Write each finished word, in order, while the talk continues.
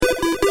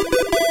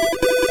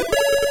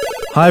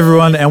Hi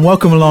everyone, and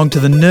welcome along to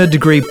the Nerd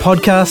Degree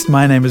podcast.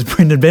 My name is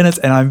Brendon Bennetts,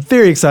 and I'm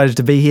very excited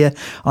to be here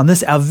on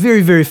this, our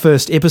very, very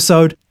first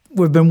episode.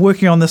 We've been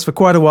working on this for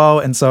quite a while,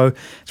 and so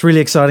it's really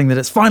exciting that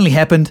it's finally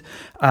happened.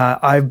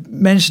 I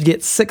managed to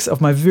get 6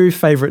 of my very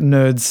favourite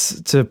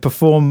nerds to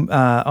perform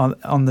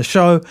on the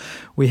show.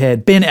 We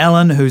had Ben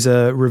Allan, who's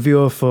a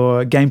reviewer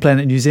for Game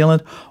Planet New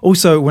Zealand.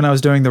 Also, when I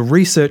was doing the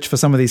research for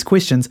some of these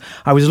questions,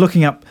 I was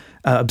looking up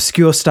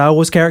obscure Star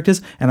Wars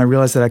characters, and I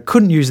realised that I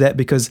couldn't use that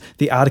because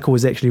the article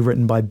was actually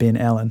written by Ben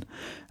Allan.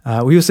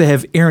 We also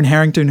have Erin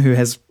Harrington, who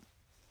has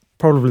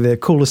probably the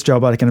coolest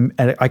job I can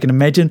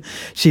imagine.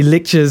 She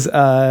lectures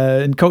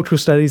in cultural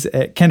studies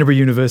at Canterbury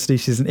University.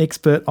 She's an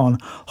expert on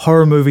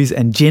horror movies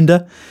and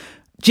gender.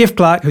 Jeff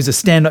Clark, who's a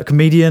stand-up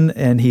comedian,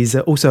 and he's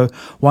also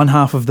one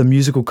half of the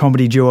musical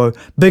comedy duo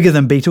Bigger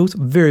Than Beatles.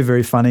 Very,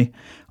 very funny.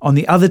 On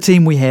the other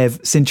team, we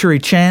have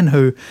Centuri Chan,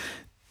 who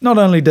not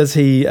only does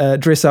he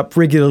dress up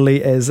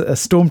regularly as a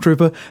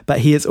stormtrooper,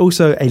 but he is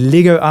also a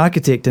Lego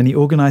architect, and he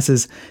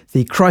organises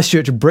the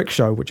Christchurch Brick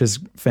Show, which is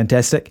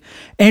fantastic.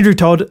 Andrew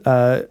Todd,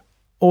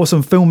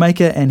 awesome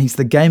filmmaker, and he's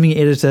the gaming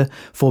editor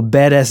for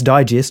Badass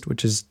Digest,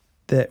 which is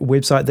that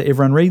website that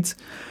everyone reads.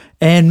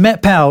 And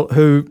Matt Powell,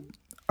 who,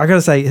 I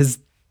gotta say, his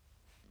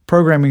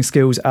programming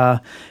skills are,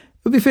 it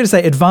would be fair to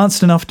say,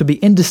 advanced enough to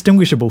be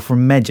indistinguishable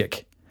from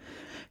magic.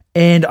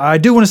 And I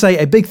do want to say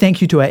a big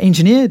thank you to our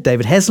engineer,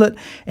 David Hazlitt,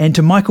 and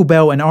to Michael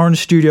Bell and Orange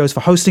Studios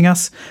for hosting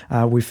us.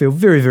 We feel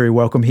very, very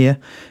welcome here.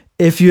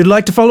 If you'd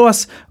like to follow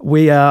us,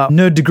 we are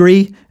Nerd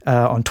Degree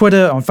on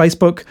Twitter, on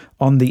Facebook,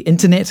 on the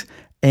internet,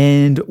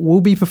 and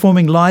we'll be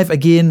performing live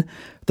again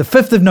the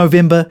 5th of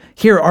November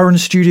here at Orange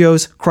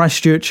Studios,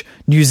 Christchurch,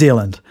 New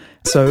Zealand.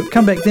 So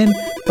come back then,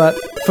 but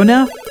for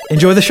now,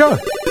 enjoy the show.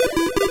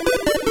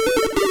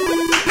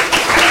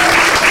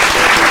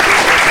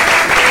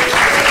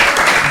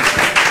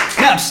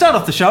 Now, to start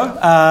off the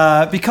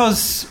show,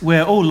 because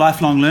we're all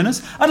lifelong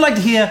learners, I'd like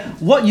to hear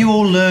what you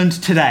all learned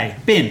today.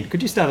 Ben,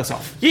 could you start us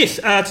off? Yes,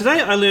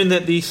 today I learned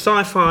that the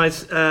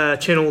Sci-Fi's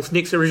channel's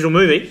next original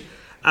movie,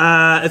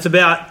 it's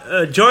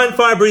about giant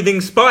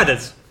fire-breathing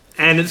spiders,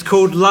 and it's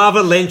called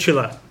Lava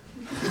Lantula.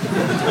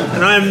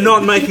 And I am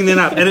not making that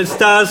up. And it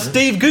stars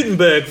Steve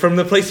Guttenberg from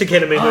the Police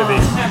Academy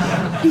movies.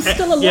 He's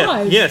still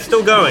alive? Yeah,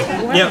 still going.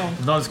 Wow.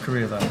 Yep. Not his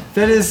career, though.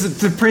 That is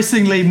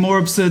depressingly more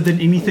absurd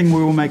than anything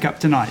we will make up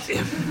tonight.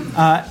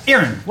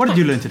 Erin, what did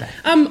you learn today?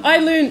 I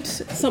learnt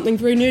something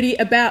very nerdy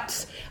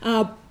about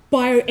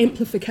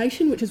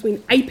bioamplification, which is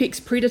when apex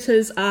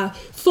predators are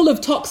full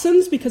of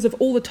toxins because of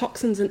all the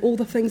toxins and all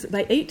the things that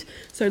they eat.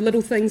 So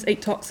little things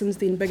eat toxins,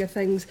 then bigger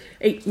things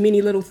eat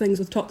many little things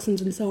with toxins,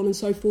 and so on and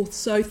so forth.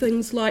 So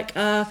things like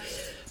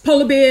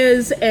polar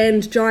bears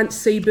and giant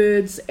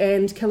seabirds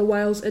and killer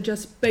whales are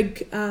just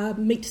big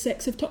meat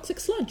sacks of toxic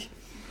sludge.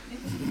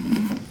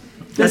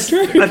 That's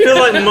true. I feel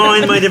like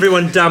mine made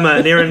everyone dumber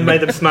and Erin made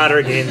them smarter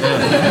again.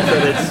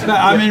 No,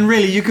 I mean,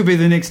 really, you could be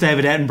the next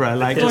David Attenborough.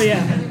 Like,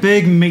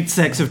 big meat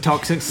sacks of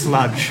toxic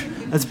sludge.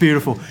 That's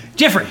beautiful.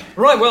 Jeffrey.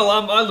 Right, well,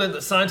 I learned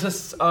that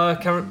scientists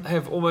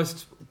have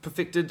almost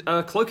perfected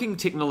cloaking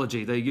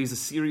technology. They use a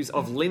series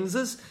of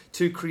lenses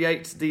to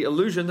create the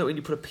illusion that when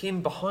you put a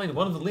pen behind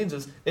one of the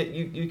lenses,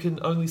 you can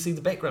only see the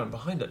background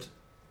behind it.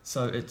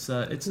 So it's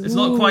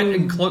not quite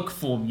in cloak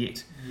form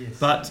yet, yes.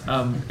 But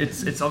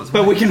it's on its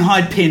way. But we can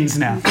hide pens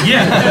now.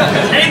 Yeah,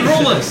 and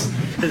rulers.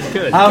 It's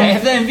good. Okay,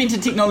 have they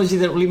invented technology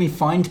that will let me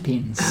find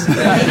pens?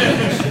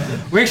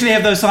 We actually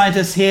have those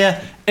scientists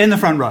here in the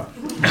front row.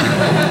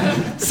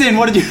 Sen,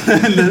 what did you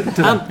learn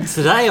today?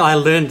 Today I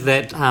learned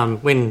that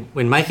when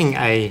making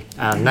a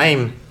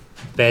name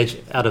badge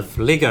out of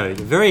Lego, you're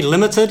very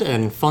limited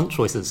in font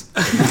choices.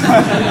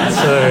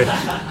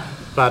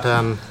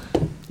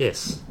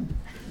 Yes.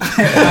 I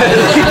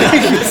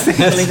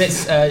believe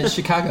that's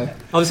Chicago.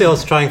 Obviously I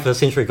was trying for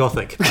Century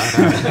Gothic, but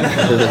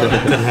it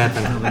didn't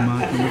happen.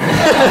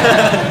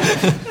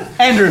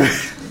 Andrew.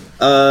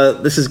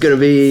 This is going to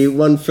be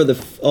one for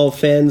all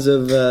fans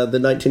of the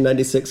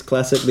 1996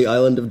 classic The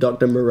Island of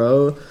Dr.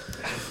 Moreau.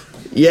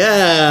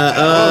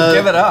 Yeah.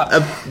 Give it up.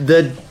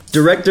 The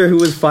director who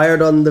was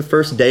fired on the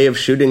first day of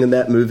shooting in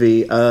that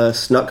movie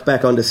snuck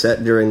back onto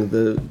set during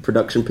the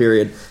production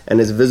period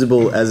and is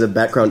visible as a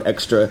background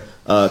extra,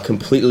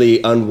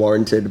 completely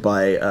unwarranted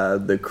by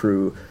the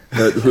crew,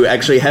 who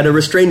actually had a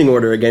restraining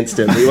order against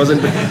him. He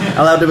wasn't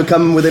allowed to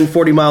come within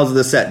 40 miles of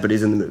the set, but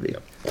he's in the movie.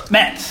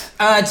 Matt.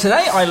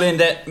 Today I learned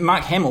that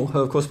Mark Hamill,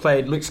 who of course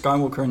played Luke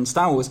Skywalker in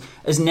Star Wars,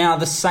 is now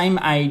the same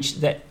age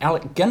that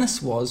Alec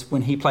Guinness was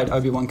when he played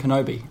Obi-Wan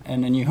Kenobi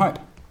in A New Hope.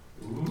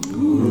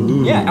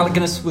 Ooh. Yeah, Alec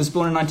Guinness was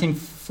born in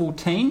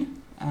 1914.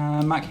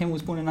 Mark Hamill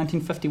was born in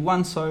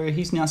 1951, so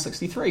he's now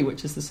 63,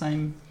 which is the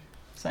same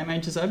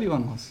age as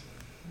Obi-Wan was.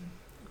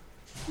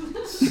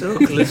 So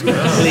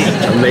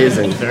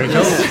amazing. Very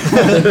cool.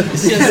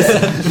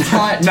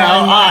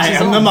 Now I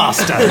am the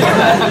master.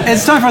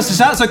 It's time for us to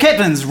start. So,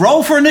 captains,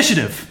 roll for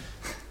initiative.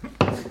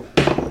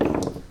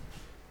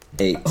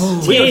 8.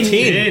 Oh,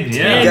 10.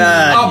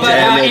 Yeah. God but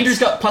damn it. Andrew's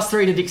got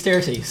 +3 to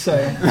dexterity, so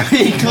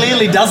He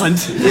clearly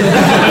doesn't.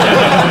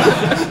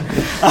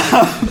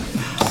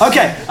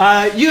 Okay,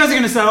 you guys are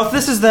going to start off.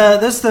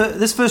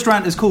 This first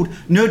round is called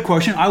Nerd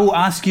Quotient. I will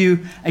ask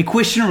you a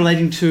question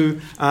relating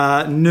to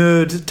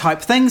nerd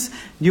type things.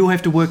 You'll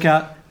have to work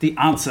out the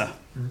answer.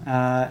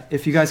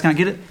 If you guys can't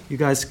get it, you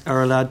guys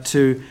are allowed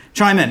to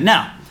chime in.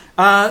 Now,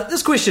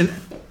 this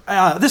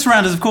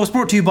round is of course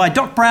brought to you by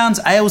Doc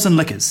Brown's Ales and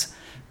Liquors.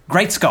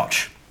 Great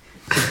Scotch.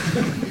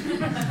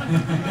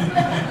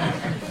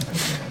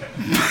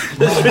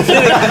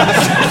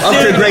 Off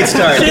to a great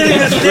start.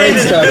 Great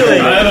start.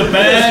 I have a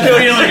bad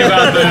feeling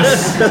about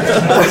this.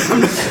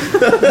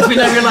 Because we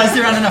don't realise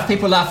there aren't enough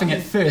people laughing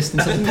at first,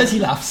 and so the pity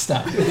laughs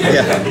start.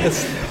 Yeah.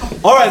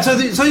 All right,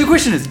 so your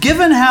question is,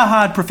 given how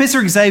hard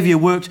Professor Xavier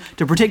worked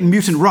to protect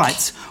mutant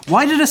rights,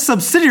 why did a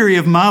subsidiary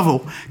of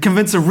Marvel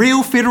convince a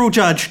real federal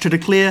judge to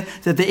declare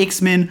that the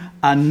X-Men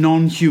are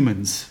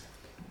non-humans?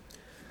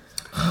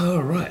 Oh,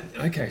 right.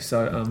 Okay,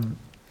 so...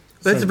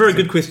 That's a very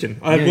good question.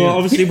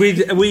 Obviously, we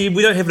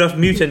don't have enough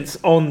mutants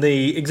on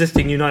the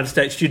existing United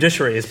States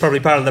judiciary. It's probably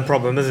part of the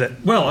problem, isn't it?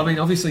 Well, I mean,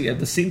 obviously,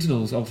 the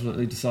Sentinels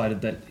ultimately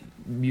decided that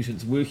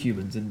mutants were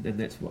humans, and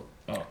that's what...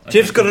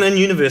 Jeff's got an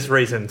in-universe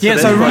reason.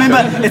 So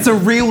remember, it's a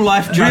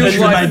real-life judge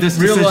who made this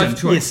decision. Real-life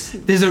choice.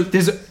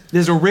 Yes,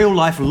 there's a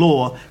real-life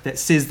law that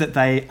says that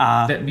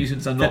that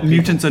mutants are not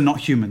mutants are not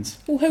humans.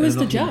 Well, who is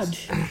the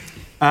judge?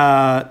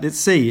 Let's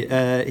see.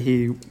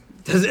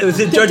 Was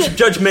it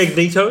Judge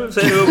Magneto? Is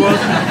that who it was?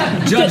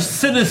 Judge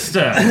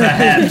Sinister,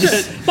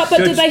 perhaps. But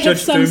did they have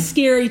Judge some Doom.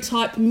 scary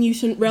type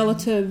mutant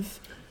relative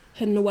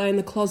hidden away in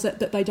the closet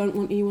that they don't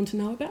want anyone to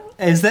know about?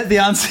 Is that the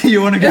answer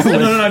you want to go with?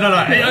 No.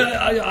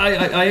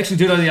 I actually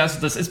do know the answer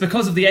to this. It's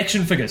because of the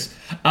action figures.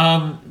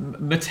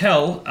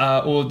 Mattel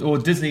or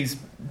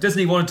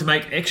Disney wanted to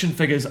make action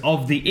figures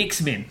of the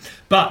X-Men,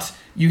 but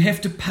you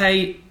have to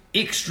pay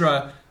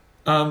extra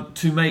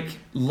to make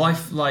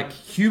lifelike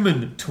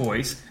human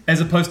toys as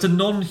opposed to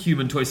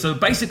non-human toys. So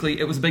basically,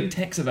 it was a big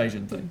tax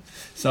evasion thing.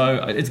 So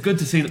it's good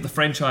to see that the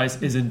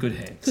franchise is in good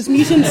hands. Because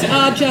mutants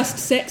are just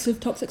sacks of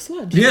toxic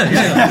sludge. Yeah.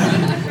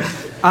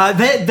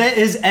 That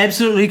is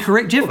absolutely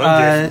correct, Jeff.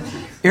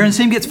 Erin's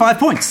team gets 5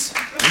 points.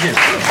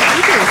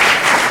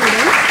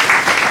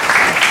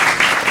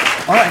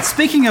 All right,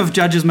 speaking of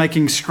judges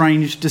making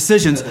strange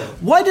decisions,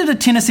 why did a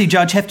Tennessee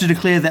judge have to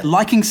declare that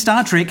liking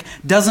Star Trek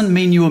doesn't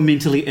mean you are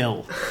mentally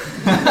ill?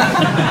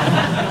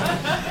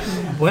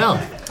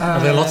 Well, are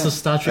there lots of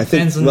Star Trek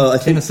fans in I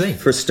Tennessee? think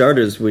for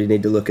starters, we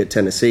need to look at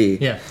Tennessee.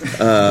 Yeah.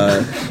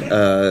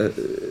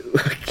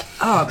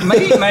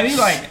 Maybe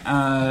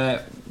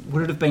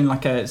would it have been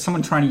like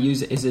someone trying to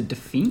use it as a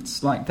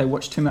defence? Like they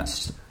watched too much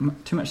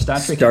Star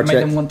Trek and it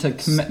made them want to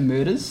commit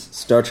murders?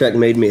 Star Trek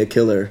made me a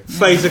killer.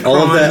 Phaser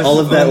All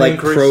of that like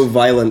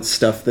pro-violence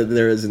stuff that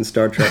there is in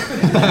Star Trek.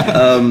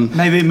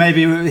 Maybe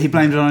he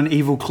blamed it on an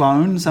evil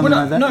clone, something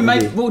like that. No,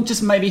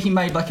 maybe he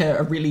made like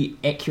a really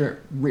accurate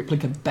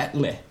replica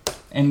Battler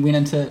and went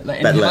into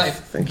Battler and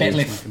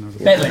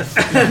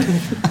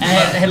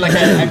had like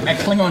a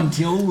Klingon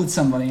duel with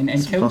somebody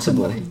and killed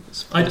somebody.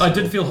 I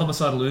did feel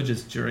homicidal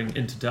urges during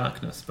Into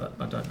Darkness, but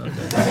I don't know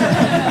that.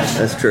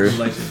 That's true.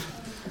 Related.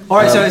 All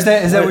right, so is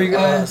that where you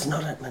go?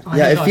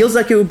 It feels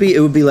like it would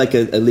be like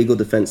a legal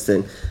defense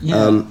thing.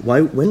 Yeah.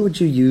 When would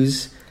you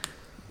use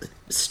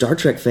Star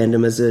Trek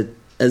fandom as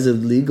a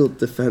legal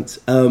defense?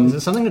 Is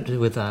it something to do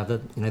with the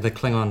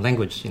Klingon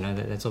language?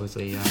 That's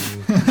obviously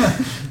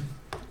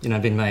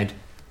been made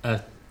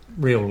a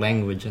real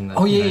language. And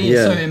so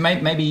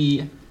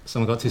maybe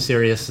someone got too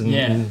serious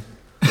and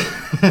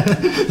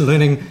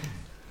learning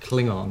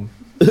Klingon.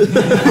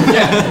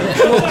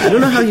 I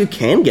don't know how you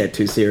can get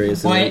too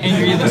serious. Why,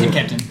 Andrew, you're the team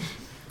captain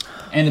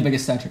and the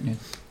biggest Star Trek nerd.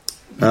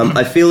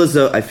 I feel as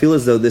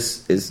though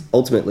this is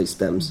ultimately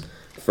stems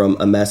from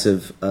a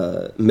massive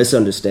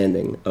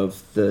misunderstanding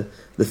of the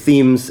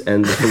themes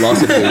and the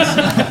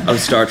philosophies of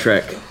Star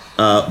Trek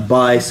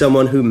by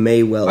someone who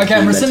may well. Okay,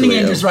 I'm rescinding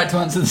Andrew's Andrew's right to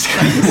answer this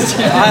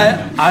question.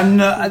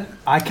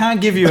 I can't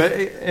give you.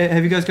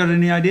 Have you guys got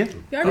any idea?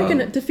 Yeah, I reckon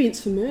it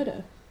defence for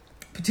murder.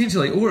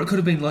 Potentially, or it could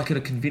have been like at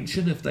a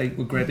convention if they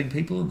were grabbing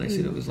people and they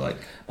said it was like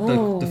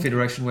the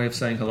Federation way of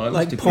saying hello,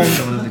 like to grab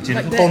someone in the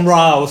genitals. Pon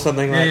Ra or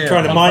something,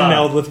 trying to mind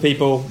meld with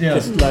people,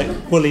 just like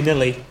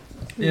willy-nilly.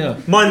 Yeah,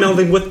 mind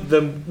melding with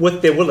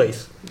their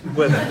willies.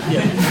 All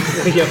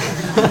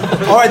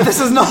right, this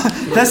is not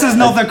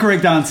the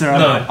correct answer.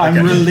 I'm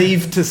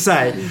relieved to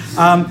say.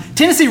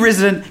 Tennessee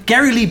resident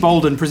Gary Lee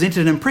Bolden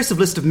presented an impressive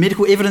list of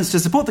medical evidence to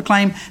support the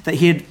claim that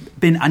he had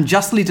been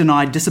unjustly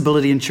denied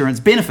disability insurance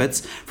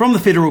benefits from the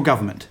federal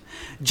government.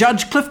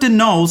 Judge Clifton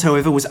Knowles,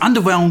 however, was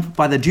underwhelmed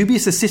by the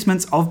dubious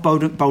assessments of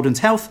Bolden's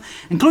health,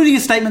 including a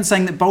statement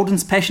saying that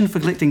Bolden's passion for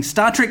collecting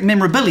Star Trek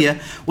memorabilia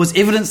was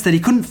evidence that he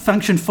couldn't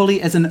function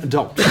fully as an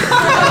adult. You're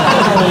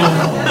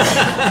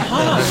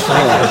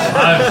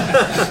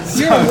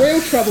in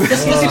real trouble.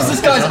 This was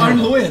this guy's own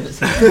lawyer. This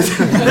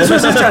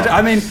was his judge.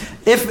 I mean,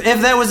 if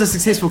that was a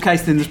successful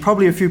case, then there's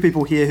probably a few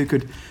people here who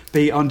could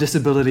be on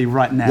disability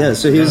right now. Yeah,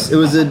 so it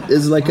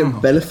was like a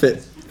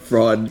benefit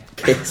fraud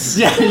case.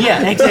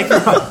 Yeah, exactly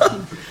right.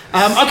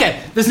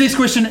 Okay, this next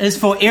question is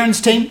for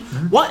Erin's team.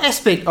 What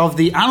aspect of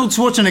the Arnold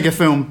Schwarzenegger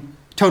film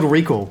Total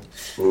Recall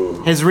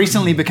has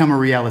recently become a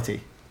reality?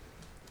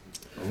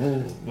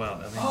 Oh,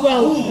 wow.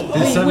 Well,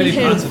 There's so we many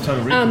parts of have,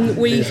 Total Recall.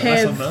 we There's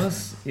Ice have on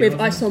Mars. we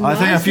have Ice on I Mars.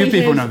 think a few we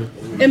people have know.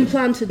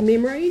 Implanted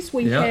Memories.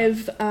 We Yeah.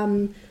 have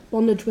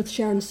Bondage with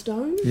Sharon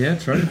Stone. Yeah,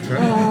 true.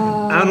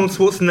 Arnold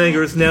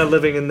Schwarzenegger is now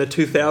living in the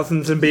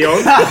 2000s and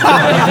beyond.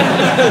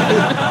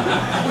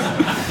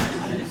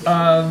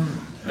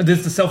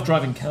 There's the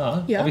self-driving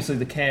car. Yeah. Obviously,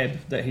 the cab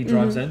that he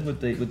drives in with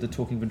the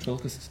talking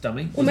ventriloquist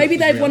dummy. Or maybe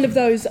they have one of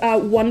those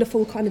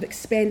wonderful kind of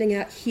expanding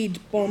out head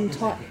bomb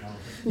type.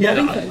 Yeah,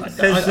 loading things.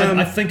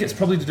 I think it's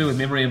probably to do with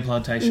memory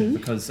implantation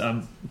because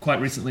quite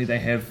recently they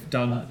have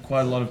done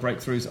quite a lot of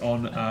breakthroughs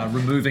on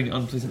removing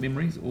unpleasant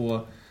memories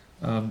or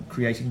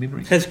creating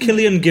memories. Has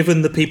Killian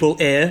given the people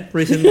air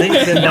recently?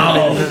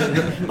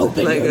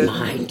 Open your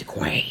mind,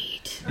 great.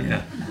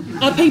 Yeah.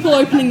 Are people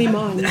opening their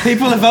minds?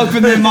 People have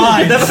opened their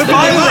minds.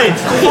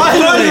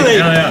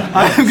 Finally!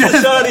 I'm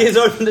Society has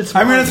opened its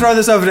going to mind. throw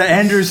this over to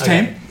Andrew's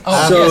team.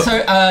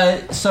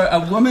 So a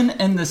woman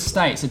in the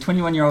States, a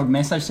 21-year-old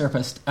massage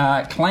therapist,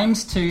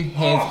 claims to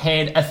have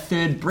had a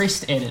third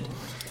breast added.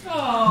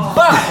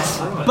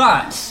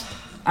 But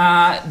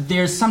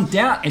there's some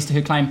doubt as to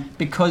her claim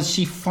because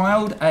she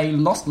filed a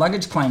lost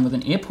luggage claim with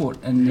an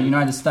airport in the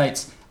United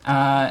States,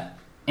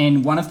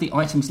 and one of the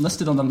items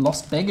listed on the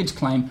lost baggage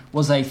claim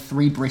was a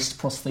 3-breast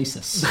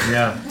prosthesis.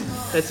 Yeah.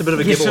 That's a bit of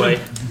a giveaway.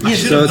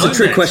 So it's a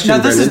trick question, No,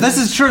 this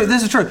Brendon. is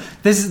true.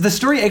 The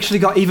story actually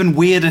got even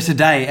weirder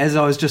today as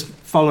I was just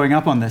following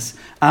up on this.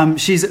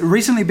 She's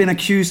recently been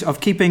accused of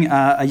keeping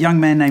a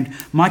young man named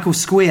Michael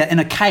Square in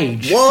a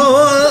cage.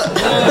 What?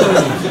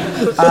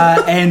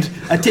 And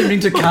attempting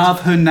to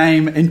carve her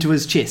name into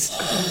his chest.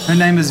 Her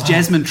name is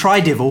Jasmine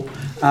Tridevil.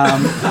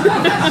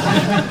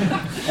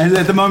 And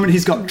at the moment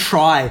he's got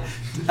Try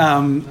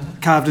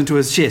carved into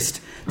his chest.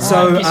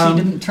 So I guess she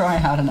didn't try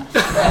hard enough.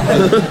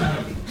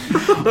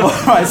 all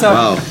right, so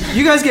Wow.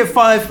 you guys get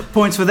 5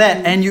 points for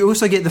that, and you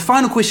also get the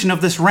final question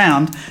of this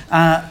round.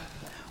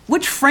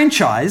 Which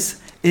franchise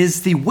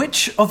is The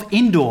Witch of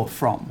Endor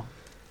from?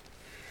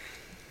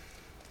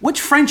 Which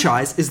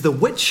franchise is The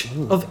Witch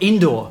of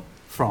Endor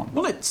from?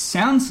 Well, it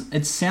sounds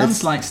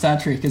like Star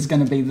Trek is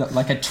going to be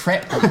like a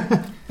trap.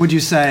 Would you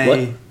say... What?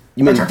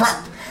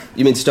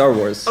 You mean Star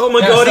Wars? Oh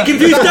my god, he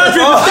confused Star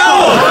Trek with Star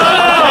Wars!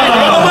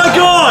 Oh my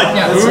god!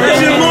 Yeah, It's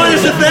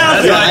minus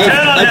 1,000!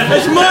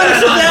 It's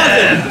minus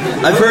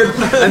 1,000! I've heard.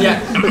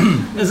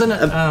 Isn't it?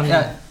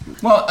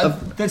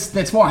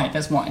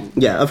 That's why.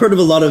 Yeah, I've heard of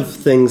a lot of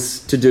things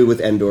to do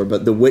with Endor,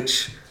 but the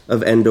Witch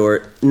of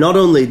Endor not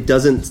only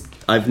doesn't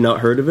I've not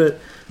heard of it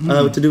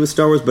to do with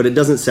Star Wars, but it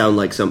doesn't sound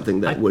like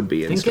something that would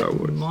be in Star It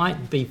Wars.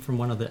 might be from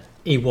one of the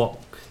Ewok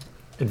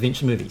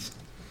adventure movies.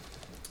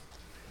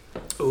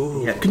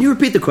 Yeah. Can you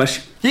repeat the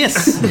question?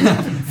 Yes.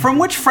 From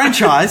which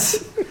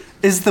franchise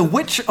is The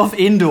Witch of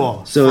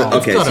Endor? So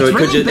okay, God, so it's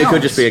ringing it could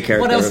bells. just be a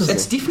character. What else or is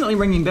It's something. definitely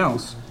ringing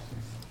bells.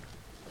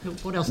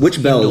 What else? Which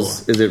is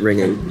bells is it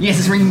ringing? Yes,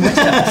 it's ringing witch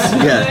bells.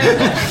 Yeah.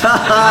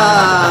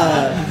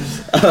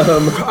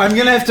 I'm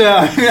going to have to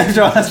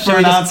ask for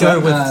an answer.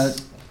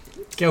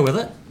 Go with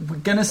it. We're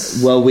gonna.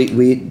 Well, we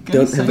don't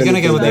have. We're going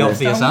to go with the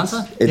anything better. obvious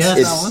answer. It's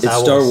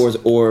Star Wars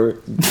or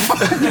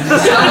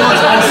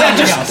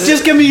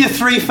Just give me your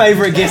 3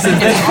 favourite guesses.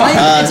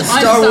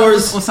 Star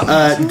Wars, or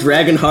something.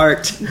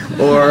 Dragonheart,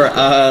 or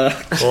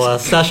Or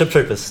Starship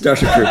Troopers.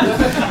 Starship Troopers.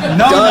 No,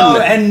 Done. no,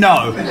 and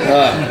no.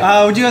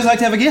 Would you guys like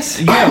to have a guess?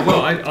 Yeah,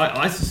 well,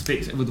 I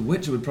suspect with the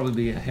Witch it would probably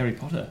be Harry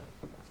Potter.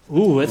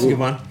 Ooh, that's a good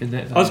one. In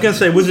that I was going to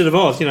say Wizard of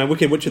Oz,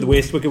 Wicked Witch of the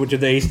West, Wicked Witch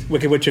of the East,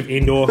 Wicked Witch of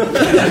Endor.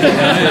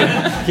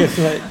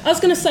 I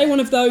was going to say one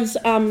of those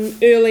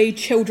early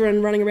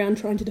children running around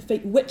trying to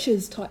defeat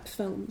witches type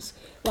films,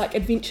 like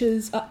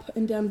Adventures Up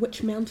and Down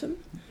Witch Mountain.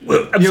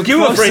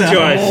 Obscure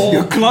franchise.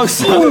 You're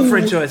close. Obscure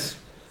franchise.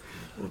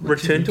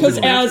 Return to 'Cause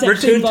Witch ours Mountain. actually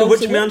Return to involves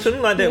Witch a witch.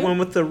 Mountain, like that Yeah. one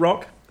with the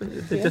rock.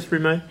 They just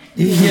remade.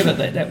 Yeah, but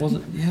that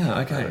wasn't. Yeah,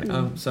 okay.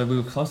 So we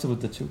were closer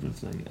with the children's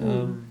thing.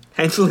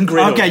 Hansel and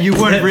Gretel. Okay, you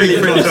weren't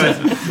really close.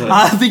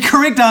 The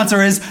correct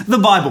answer is the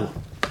Bible.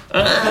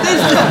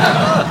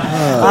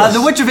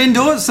 The Witch of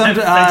Endor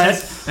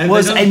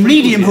was a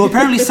medium who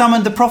apparently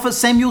summoned the prophet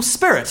Samuel's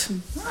spirit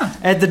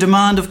at the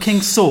demand of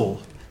King Saul.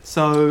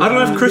 So I don't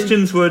know if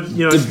Christians would,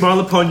 smile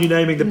upon you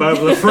naming the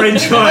Bible a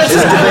franchise.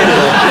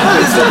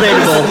 It's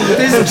debatable.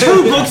 there's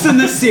 2 books in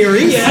this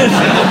series. Which I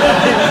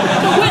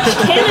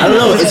canon? don't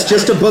know. It's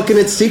just a book and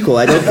its sequel.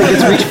 I don't think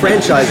it's reached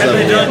franchise level.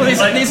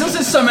 Well, there's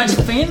also so much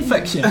fan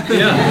fiction.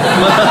 Can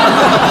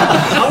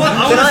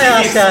I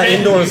ask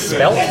Endor's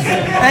spelled?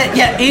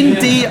 Yeah,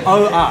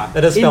 Ndor.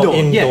 It is spelled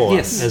Endor, Yeah,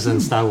 yes. as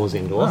in Star Wars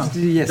Endor.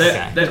 Yes.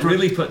 That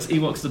really puts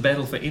Ewoks the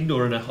Battle for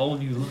Endor in a whole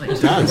new light.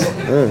 It does.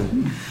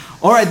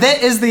 All right,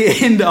 that is the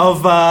end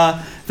of the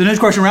Nerd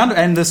Question Round,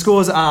 and the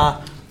scores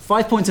are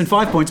 5 points and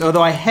 5 points,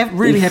 although I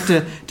really have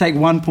to take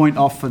 1 point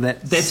off for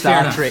that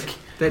Star Trek.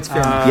 That's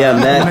fair enough. Yeah,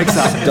 Matt,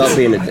 stop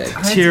being a dick.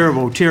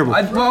 Terrible.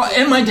 Well,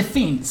 in my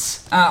defence,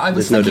 I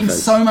was There's no thinking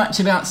defence. so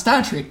much about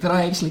Star Trek that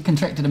I actually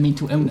contracted a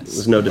mental illness.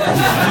 There's no defense.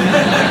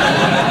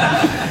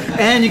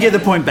 And you get the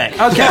point back.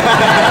 Okay.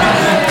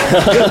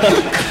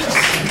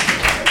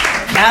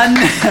 And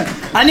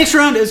our next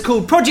round is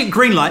called Project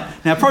Greenlight.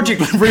 Now,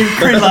 Project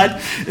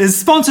Greenlight is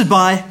sponsored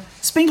by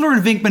Spengler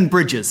and Venkman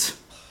Bridges.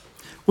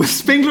 With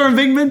Spengler and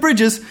Venkman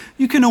Bridges,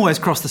 you can always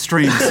cross the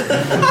streams.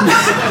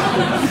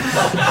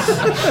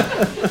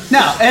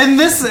 Now, in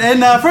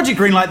Project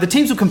Greenlight, the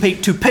teams will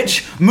compete to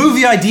pitch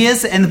movie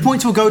ideas, and the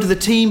points will go to the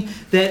team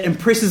that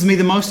impresses me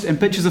the most and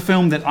pitches a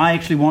film that I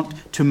actually want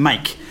to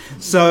make.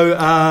 So,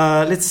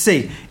 let's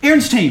see.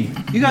 Erin's team,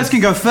 you guys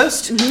can go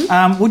first.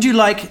 Mm-hmm. Would you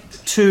like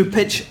to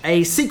pitch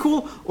a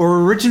sequel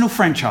or original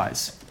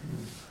franchise?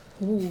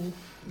 Ooh.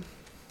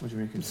 What do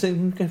you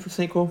reckon? Go for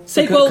sequel?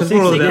 Sequel. Because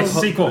we're all about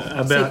Sequel.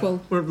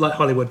 We're like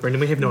Hollywood,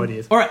 Brendon. We have no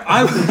ideas. All right,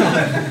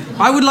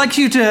 I would like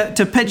you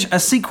to pitch a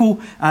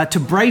sequel to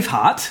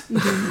Braveheart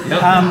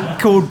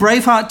called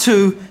Braveheart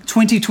 2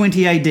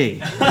 2020 AD.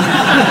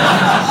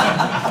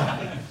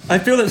 I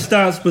feel it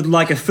starts with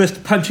like a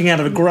fist punching out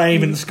of a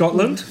grave in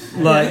Scotland.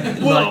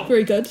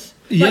 Very good.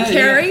 Like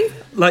Carrie.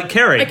 Like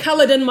Carrie. I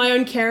coloured in my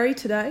own Carrie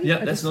today.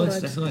 Yeah, that's nice.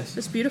 That's nice.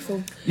 It's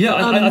beautiful. Yeah,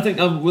 I think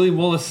William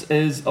Wallace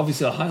is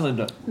obviously a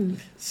Highlander.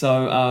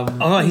 So,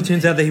 he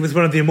turns out that he was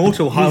one of the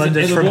immortal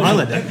Highlanders from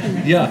Highlander.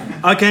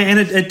 Yeah. Okay, and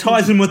it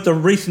ties in with the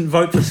recent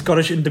vote for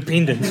Scottish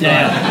independence.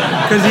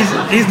 Yeah. Because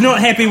he's not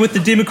happy with the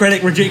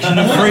democratic rejection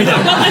of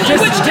freedom.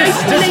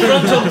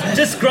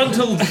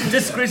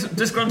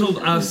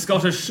 Disgruntled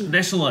Scottish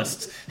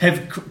nationalists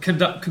have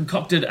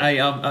concocted an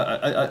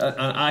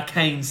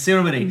arcane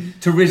ceremony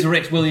to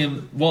resurrect William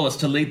Wallace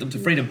to lead them to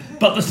freedom,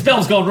 but the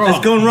spell's gone wrong. It's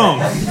gone wrong,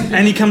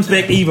 and he comes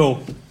back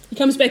evil.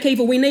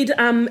 We need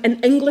an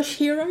English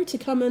hero to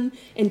come in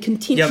and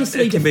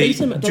contentiously defeat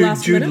him at the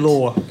last minute. Jude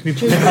Law. A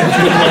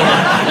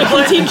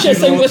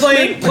contentious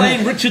Englishman.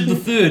 Playing Richard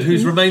III,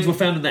 whose remains were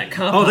found in that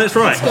car park. Oh, that's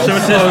right. So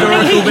it's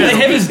they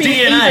have his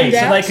DNA,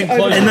 so they can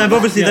close. And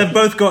they've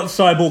both got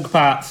cyborg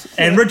parts.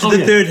 And Richard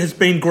III has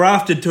been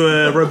grafted to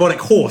a robotic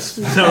horse.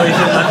 So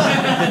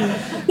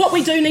what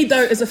we do need,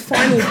 though, is a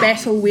final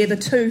battle where the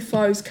two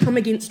foes come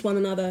against one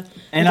another.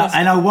 And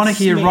I want to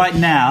hear right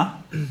now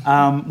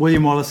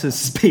William Wallace's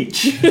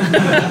speech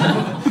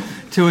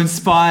to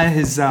inspire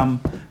his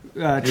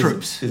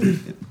troops.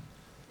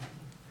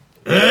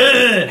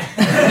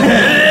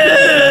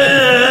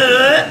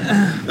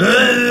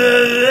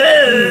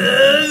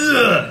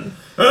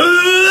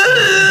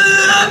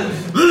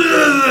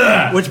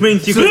 Which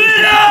means you could...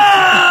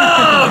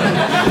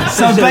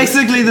 So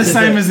basically the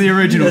same as the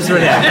original. That's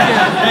right.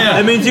 Yeah.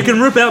 It means you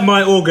can rip out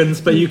my organs,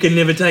 but you can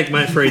never take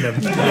my freedom.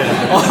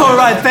 Yeah. All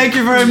right, thank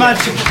you very much.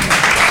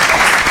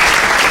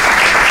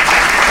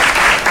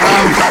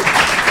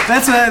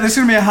 That's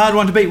going to be a hard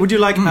one to beat. Would you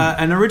like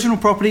an original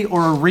property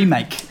or a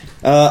remake?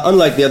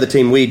 Unlike the other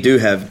team, we do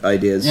have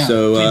ideas,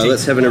 so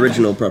let's have an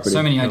original property.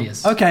 So many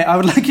ideas. Okay, I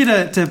would like you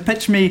to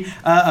pitch me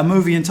a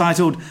movie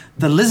entitled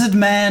The Lizard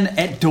Man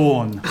at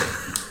Dawn.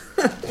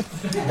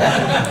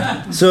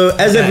 So,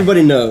 as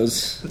everybody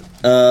knows,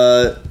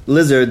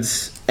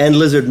 lizards and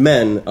lizard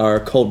men are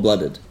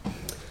cold-blooded.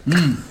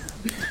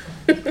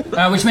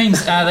 Which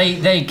means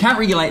they can't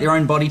regulate their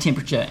own body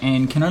temperature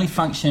and can only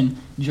function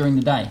during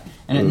the day.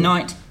 And at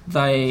night,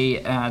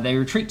 they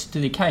retreat to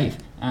their cave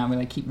where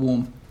they keep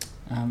warm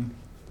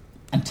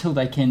until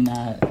they can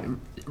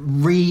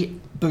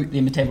reboot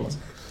their metabolism.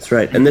 That's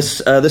right. And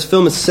this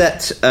film is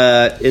set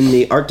in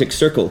the Arctic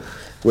Circle,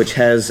 which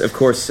has, of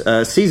course,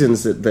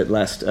 seasons that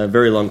last a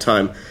very long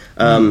time.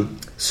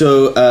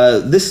 So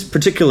this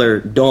particular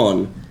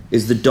dawn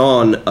is the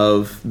dawn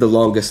of the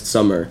longest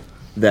summer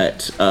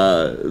that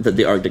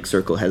the Arctic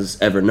Circle has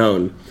ever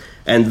known,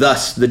 and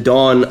thus the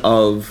dawn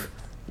of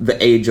the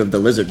age of the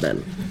lizard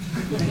men.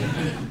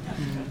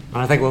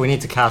 I think we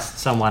need to cast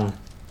someone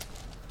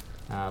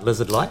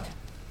lizard-like.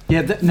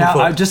 Yeah,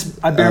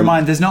 I bear in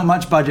mind there's not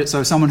much budget,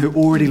 so someone who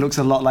already looks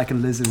a lot like a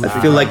lizard. I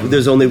feel like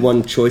there's only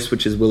one choice,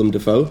 which is Willem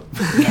Dafoe.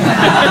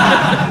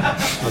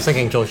 I was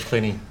thinking George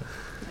Clooney.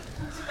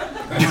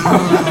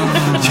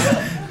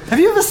 Have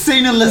you ever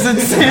seen a lizard?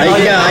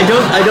 I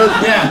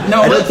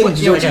don't think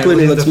George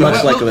Clooney looks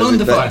much like a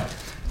lizard.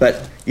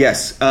 But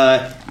yes,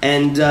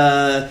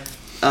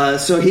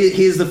 so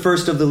he is the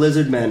first of the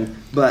lizard men,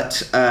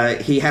 but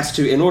he has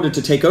to, in order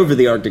to take over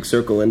the Arctic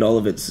Circle and all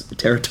of its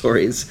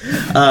territories,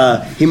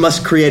 he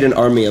must create an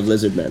army of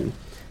lizard men.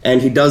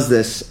 And he does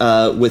this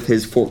with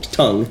his forked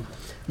tongue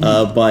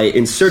by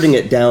inserting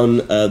it down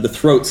the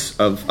throats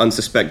of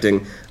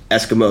unsuspecting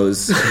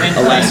Eskimos,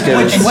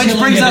 Alaskans. Which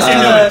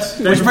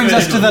brings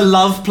us to the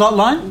love plot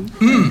line.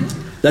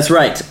 That's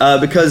right,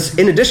 because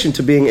in addition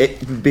to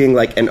being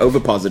like an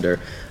ovipositor,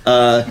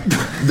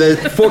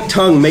 the forked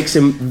tongue makes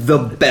him the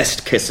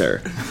best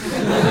kisser.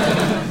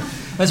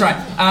 That's right,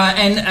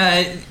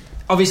 and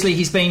obviously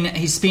he's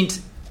spent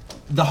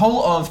the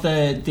whole of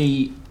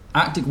the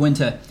Arctic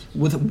winter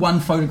with one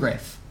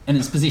photograph in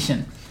his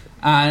possession.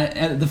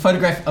 The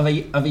photograph of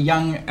a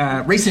young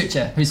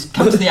researcher who's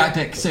come to the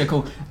Arctic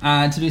Circle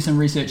to do some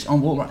research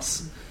on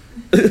walrus.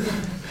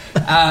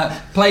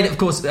 Played, of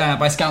course,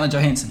 by Scarlett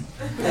Johansson.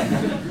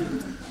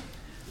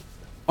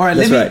 All right,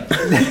 That's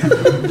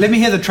let me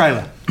hear the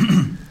trailer.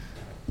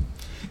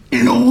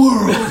 In a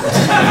world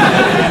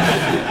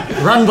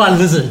Run by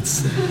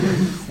lizards.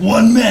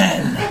 one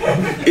man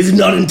Is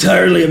not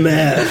entirely a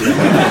man.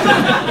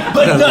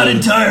 but not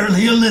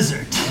entirely a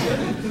lizard.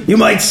 You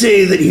might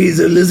say that he's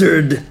a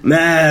lizard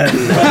man.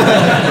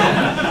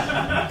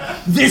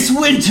 This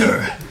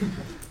winter,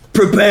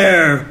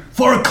 Prepare.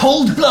 for a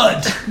cold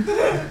blood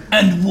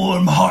and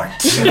warm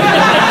heart.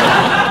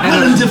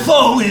 Willem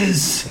Dafoe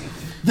is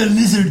the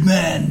lizard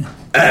man.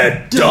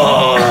 At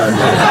dawn.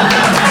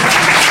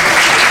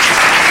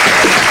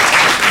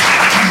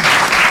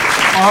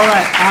 All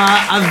right,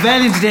 a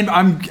valiant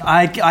attempt.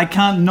 I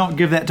can't not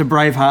give that to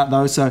Braveheart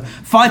though. So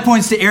 5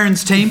 points to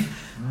Erin's team.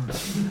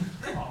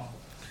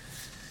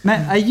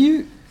 Matt,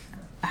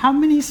 how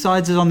many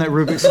sides is on that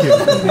Rubik's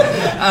Cube?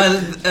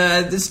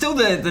 There's still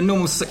the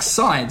normal 6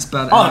 sides,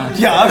 but...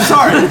 Yeah, I'm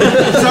sorry.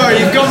 Sorry,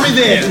 you've got me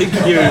there.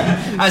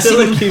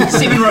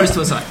 7 rows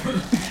to a side.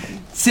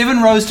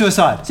 7 rows to a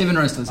side. 7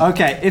 rows to a side.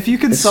 Okay, if you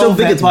can It's so solve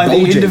big that it's by the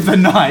bulging. end of the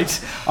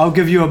night, I'll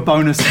give you a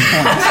bonus point.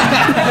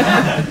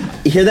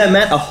 You hear that,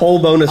 Matt? A whole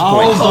bonus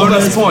point.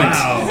 Bonus point.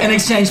 In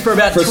exchange for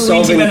about For 20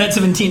 solving- minutes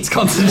of intense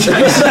concentration.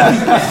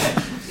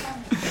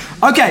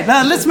 Okay,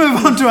 now let's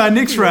move on to our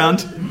next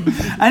round.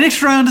 Our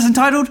next round is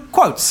entitled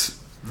Quotes.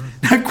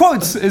 Now,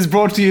 Quotes is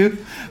brought to you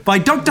by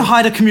Dr.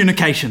 Hyder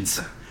Communications.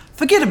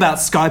 Forget about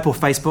Skype or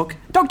Facebook.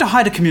 Dr.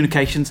 Hyder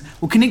Communications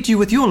will connect you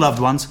with your loved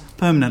ones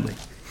permanently.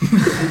 So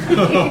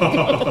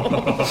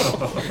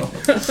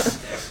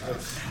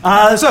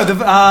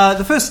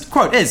the first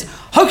quote is,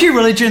 hokey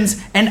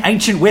religions and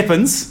ancient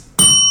weapons.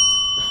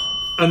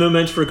 And no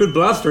match for a good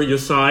blaster at your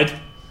side,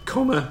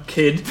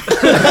 kid.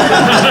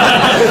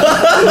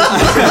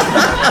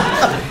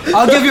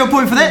 I'll give you a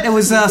point for that. It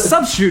was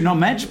substitute, not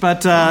match,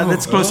 but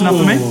that's close enough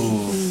for me.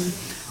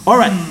 All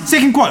right,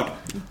 second quote.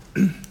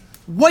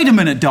 Wait a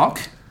minute,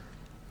 Doc.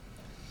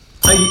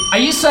 Are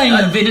you saying you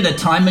invented a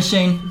time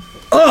machine?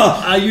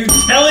 Are you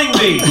telling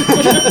me?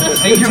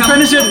 Are you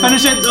Finish it.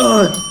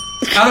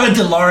 out of a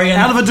DeLorean?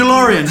 Out of a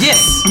DeLorean.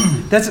 Yes.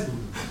 That's.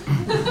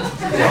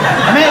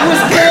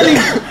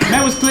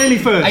 Matt was clearly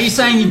first. Are you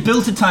saying you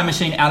built a time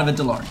machine out of a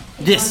DeLorean?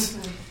 Yes.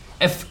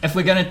 If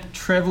we're going to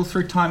travel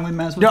through time, we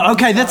may as well. Yeah,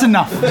 okay, that's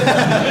enough.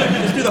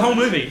 Let's do the whole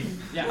movie.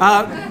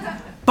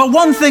 But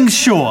one thing's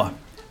sure: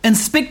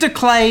 Inspector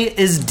Clay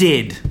is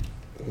dead.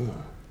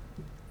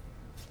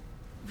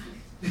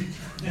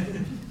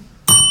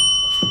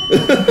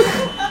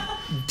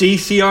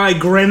 DCI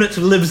Granite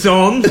lives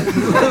on.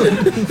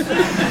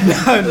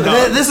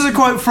 This is a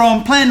quote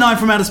from Plan 9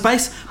 from Outer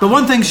Space. But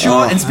one thing's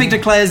sure: Inspector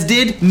Clay is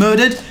dead,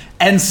 murdered,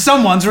 and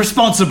someone's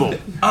responsible.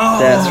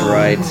 That's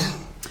right.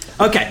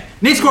 Okay,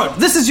 next quote.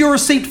 This is your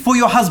receipt for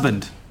your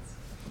husband.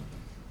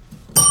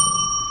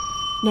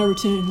 No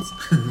returns.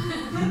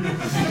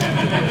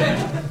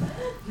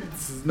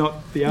 Not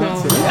the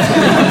answer.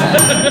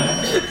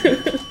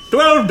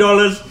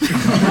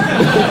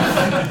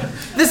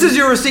 $12. This is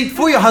your receipt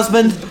for your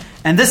husband,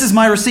 and this is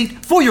my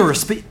receipt for your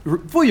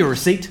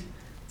receipt.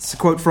 It's a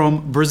quote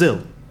from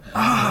Brazil.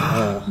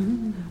 All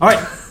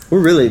right. We're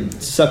really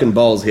sucking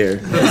balls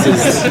here. All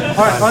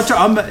right. I'll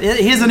try.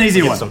 Here's an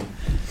easy one.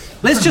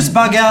 Let's just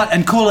bug out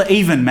and call it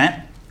even,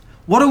 Matt.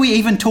 What are we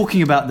even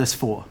talking about this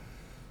for?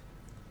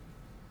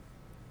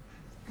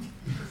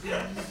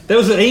 That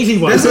was an easy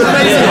one.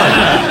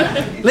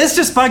 Let's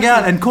just bug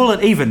out and call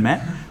it even,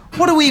 Matt.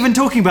 What are we even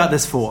talking about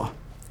this for?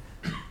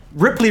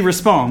 Ripley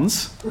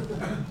responds,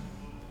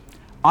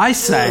 I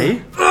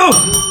say...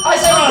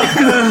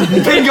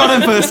 Ben got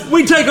in first.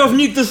 We take off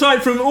nuke the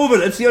site from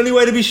orbit. It's the only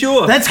way to be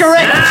sure. That's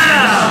correct.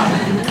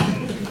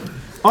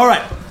 All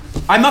right.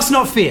 I must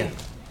not fear.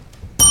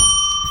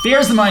 Fear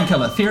is the mind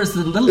killer. Fear is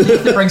the little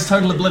death that brings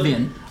total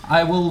oblivion.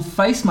 I will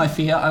face my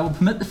fear. I will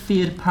permit the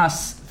fear to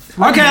pass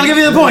through. Okay, I'll give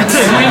you the points.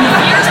 When the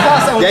fear is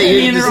past, I will keep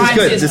me in the this is right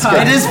good. says This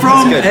is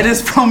pass. good. It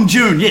is from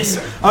June, yes.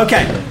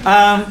 Okay.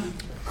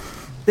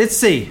 Let's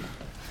see.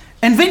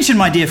 Invention,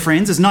 my dear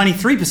friends, is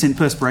 93%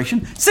 perspiration,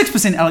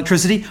 6%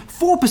 electricity,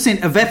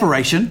 4%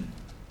 evaporation.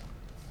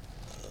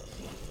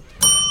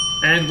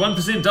 And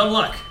 1% dumb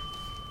luck.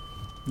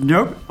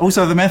 Nope.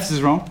 Also, the maths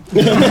is wrong.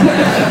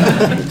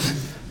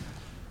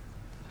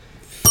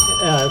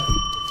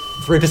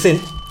 3%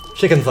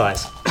 chicken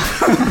thighs.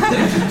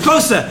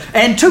 Closer.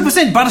 And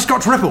 2%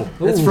 butterscotch ripple.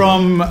 That's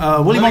from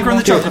Willy Wonka and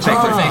the Chocolate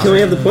Factory. Can we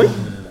have the point?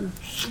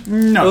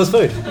 No. It was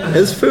food.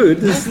 It's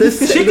food. This is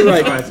the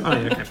right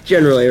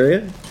general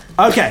area.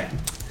 Okay.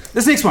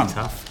 This next one.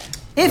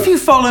 If you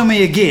follow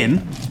me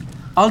again,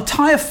 I'll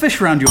tie a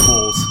fish around your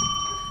balls.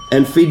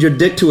 And feed your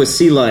dick to a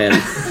sea lion,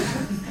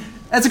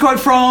 That's a quote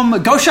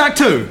from Go Shark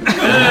 2. which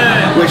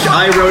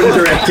I wrote and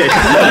directed.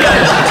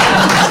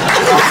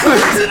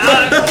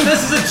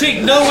 This is a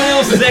cheat. No one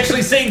else has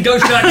actually seen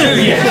Ghost Shark 2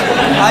 yet.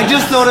 I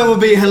just thought it would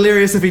be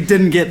hilarious if he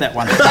didn't get that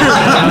one.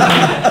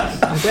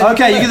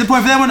 Okay, you get the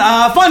point for that one.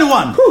 Final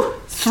one.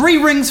 3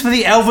 rings for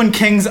the Elven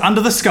Kings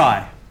under the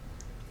sky.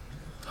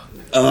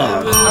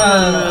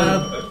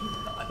 I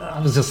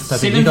was just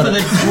hoping 7 you got for the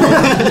it.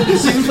 dwarf,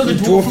 7 for the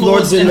dwarf Dwarf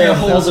lords in their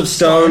halls of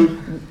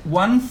stone.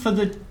 One for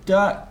the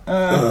duck.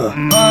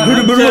 One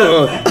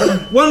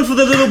for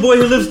the little boy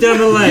who lives down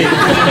the lane.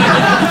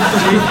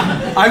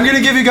 I'm going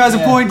to give you guys a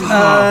point.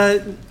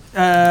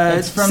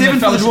 It's from 7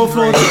 the for the Dwarf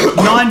Lord, Fellowship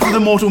 9 for the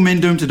mortal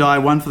men doomed to die,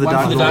 1 for the One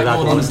Dark for the Lord. Dark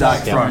Lord on his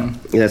dark Yeah. throne.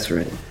 Yeah, that's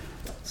right.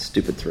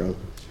 Stupid throne.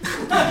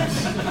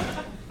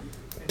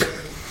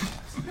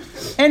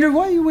 Andrew,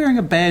 why are you wearing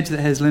a badge that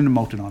has Leonard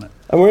Maltin on it?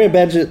 I'm wearing a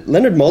badge that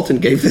Leonard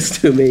Maltin gave this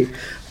to me.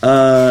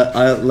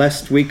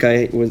 Last week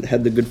I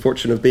had the good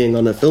fortune of being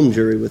on a film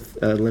jury with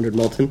Leonard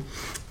Maltin,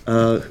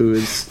 who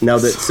is, now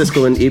that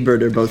Siskel and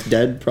Ebert are both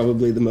dead,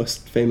 probably the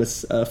most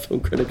famous film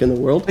critic in the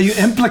world. Are you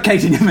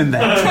implicating him in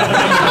that?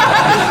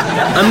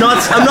 I'm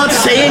not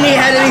saying he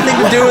had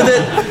anything to do with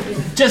it.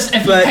 Just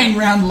if you hang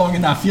around long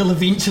enough, you'll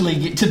eventually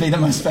get to be the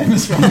most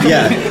famous film.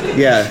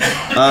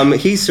 Yeah.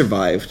 He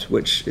survived,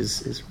 which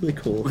is really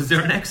cool. Was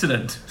there an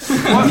accident?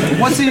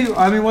 What's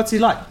he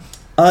like?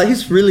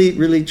 He's really,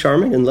 really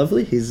charming and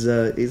lovely. He's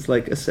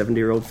like a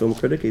 70-year-old film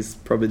critic. He's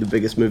probably the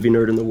biggest movie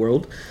nerd in the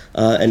world,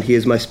 and he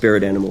is my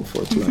spirit animal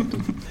for tonight.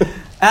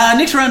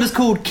 Next round is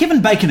called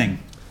Kevin Baconing.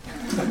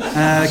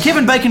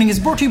 Kevin Baconing is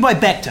brought to you by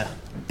Bacta.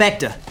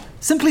 Bacta,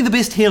 simply the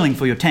best healing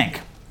for your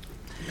tank.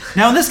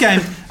 Now in this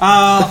game,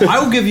 I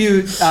will give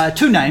you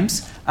 2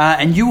 names,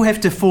 and you have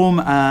to form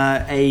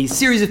a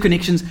series of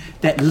connections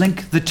that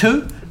link the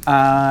two.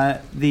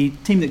 The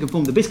team that can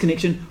form the best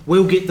connection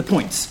will get the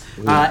points.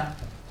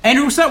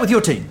 Andrew, we'll start with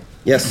your team.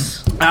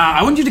 Yes.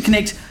 I want you to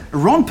connect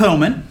Ron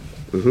Perlman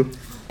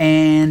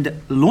and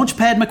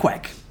Launchpad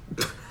McQuack.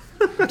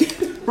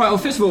 Right, well,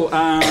 first of all,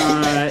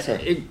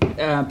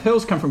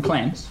 pearls come from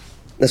clams,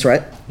 That's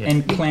right.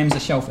 and clams are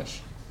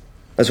shellfish.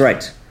 That's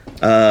right.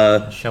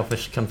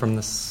 Shellfish come from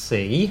the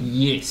sea.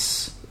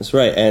 Yes. That's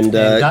right. And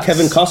ducks.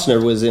 Kevin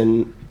Costner was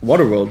in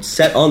Waterworld,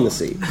 set on the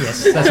sea.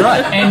 Yes, that's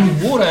right. And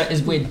water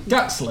is where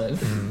ducks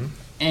live,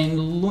 and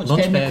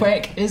Launchpad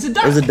McQuack is a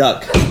duck. There's a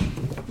duck.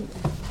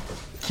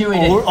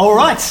 QED. All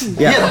right.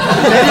 Yeah.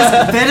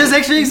 That is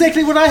actually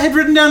exactly what I had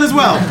written down as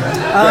well.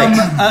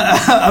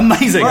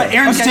 Amazing. Right,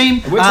 Erin's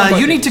team,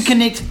 you need to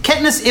connect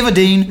Katniss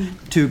Everdeen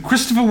to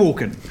Christopher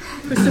Walken.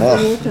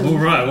 All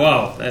right,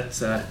 wow,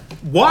 that's...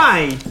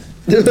 Why?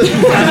 So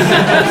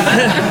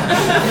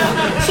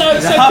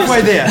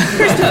Halfway there.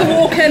 Christopher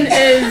Walken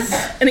is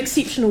an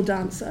exceptional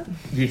dancer.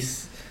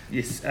 Yes,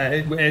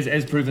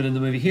 as proven in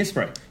the movie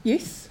Hairspray,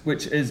 Yes.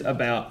 which is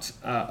about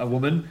a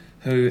woman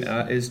who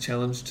is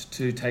challenged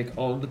to take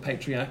on the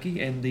patriarchy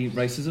and the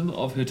racism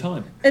of her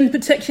time. In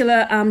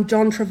particular,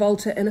 John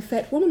Travolta in a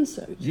fat woman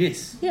suit.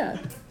 Yes. Yeah.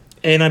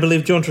 And I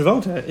believe John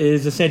Travolta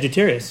is a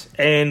Sagittarius,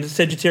 and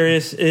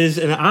Sagittarius is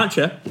an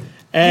archer,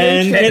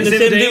 and Yeah, the Katniss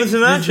 17 was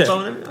an archer.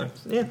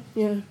 Yeah.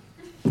 Yeah.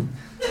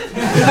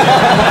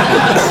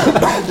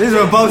 These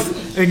are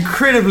both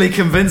incredibly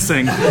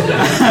convincing.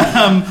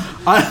 I'm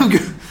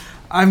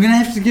going to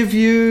have to give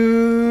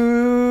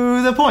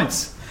you the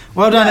points.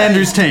 Well done,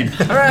 Andrew's team.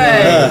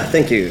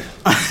 Thank you.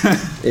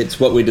 It's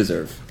what we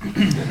deserve.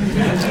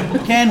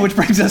 Which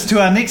brings us to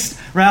our next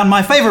round,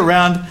 my favourite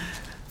round,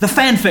 the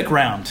fanfic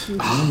round.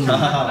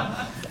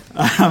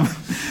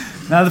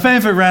 Now, the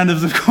fanfic round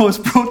is, of course,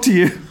 brought to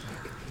you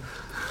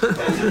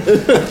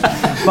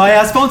by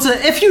our sponsor.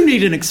 If you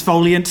need an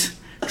exfoliant,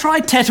 try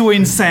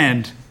Tatooine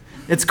Sand.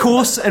 It's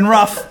coarse and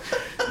rough,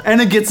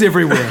 and it gets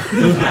everywhere.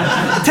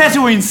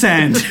 Tatooine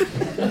Sand.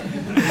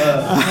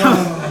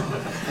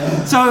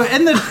 So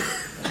in the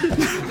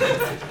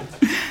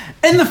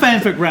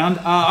fanfic round,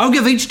 I'll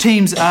give each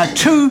team's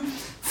 2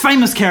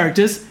 famous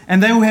characters,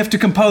 and they will have to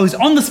compose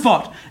on the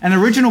spot an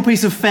original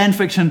piece of fan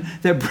fiction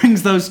that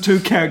brings those 2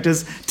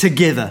 characters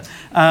together.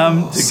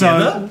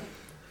 Together?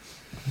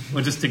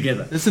 Or just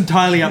together? It's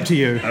entirely up to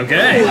you.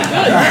 Okay.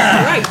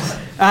 Great.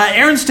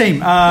 Erin's team,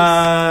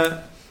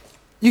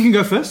 you can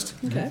go first.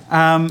 Okay.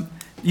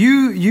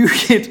 You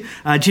get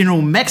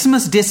General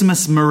Maximus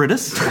Decimus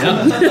Meritus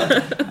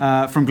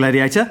from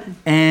Gladiator,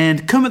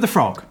 and Kermit the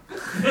Frog.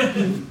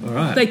 All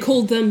right. They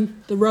called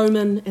them the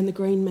Roman and the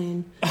Green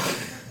Man.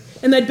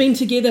 And they'd been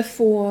together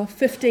for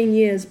 15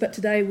 years, but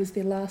today was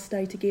their last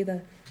day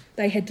together.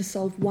 They had to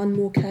solve one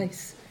more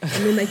case, and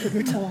then they could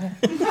retire.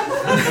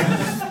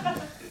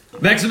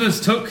 Maximus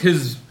took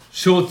his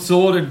short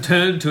sword and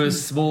turned to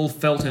his small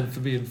felt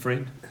amphibian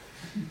friend.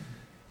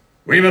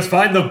 We must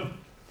find them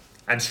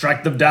and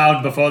strike them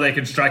down before they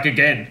can strike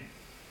again.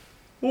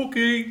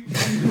 Okay.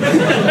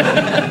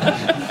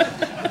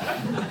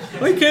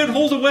 I can't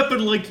hold a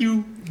weapon like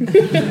you.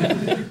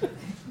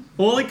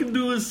 All I can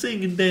do is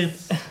sing and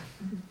dance.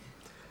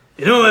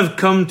 You know, I've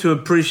come to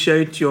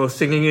appreciate your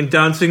singing and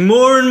dancing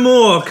more and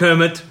more,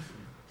 Kermit.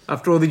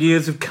 After all the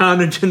years of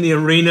carnage in the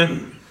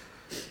arena,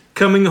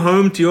 coming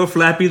home to your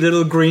flappy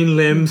little green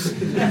limbs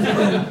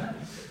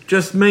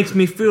just makes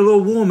me feel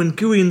all warm and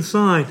gooey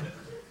inside.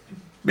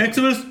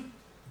 Maximus,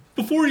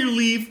 before you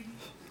leave,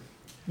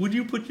 would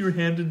you put your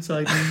hand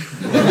inside me?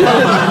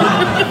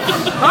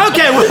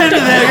 Okay, we'll end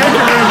it there.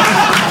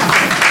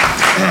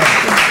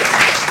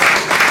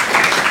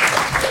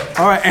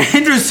 All right,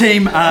 Andrew's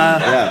team.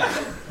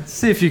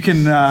 See if you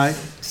can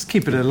just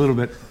keep it a little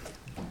bit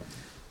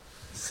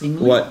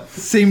What?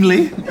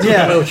 Seemly.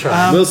 Yeah. We'll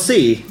try. We'll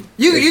see.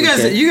 You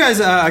guys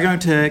are going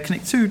to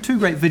connect two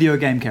great video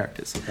game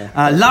characters.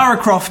 Lara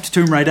Croft,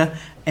 Tomb Raider,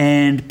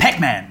 and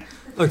Pac-Man.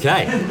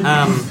 Okay.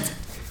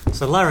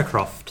 So Lara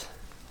Croft.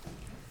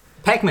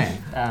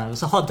 Pac-Man. It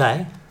was a hot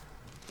day.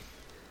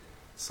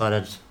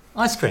 Decided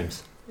ice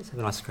creams. Let's have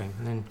an ice cream.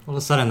 And then all of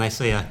a sudden they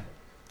see a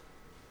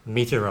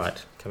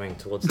meteorite coming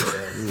towards the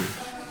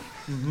Earth.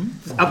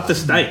 Up the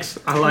stakes.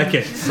 I like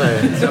it. So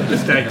It's up the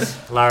stakes.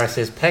 Lara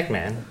says,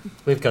 Pac-Man,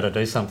 we've got to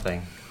do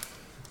something.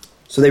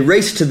 So they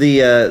race to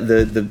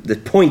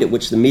the point at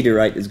which the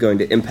meteorite is going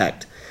to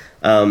impact,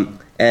 and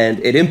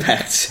it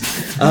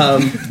impacts.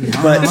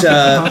 But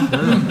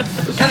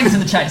Cutting to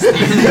the chase.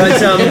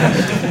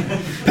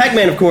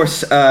 Pac-Man, of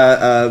course,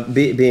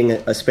 being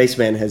a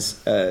spaceman, has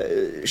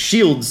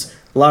shields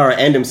Lara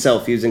and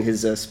himself using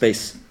his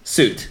space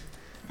suit,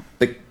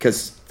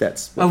 because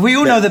that's. Well, we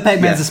all know that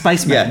Pac-Man's a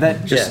spaceman.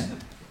 Yeah,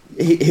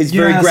 he's You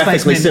know very how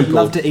graphically spacemen simple.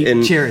 love to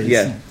eat cherries.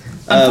 Yeah.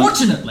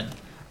 Unfortunately,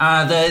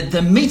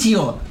 the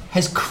meteor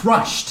has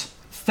crushed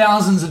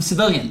thousands of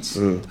civilians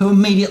who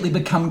immediately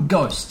become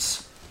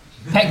ghosts.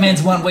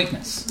 Pac-Man's one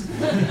weakness.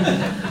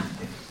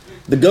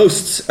 The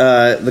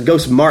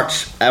ghosts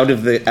march out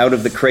of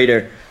the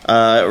crater,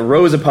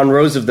 rows upon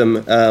rows of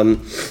them.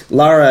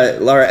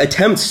 Lara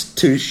attempts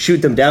to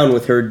shoot them down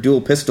with her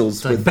dual pistols,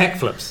 Doing with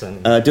backflips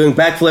and doing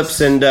backflips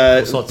and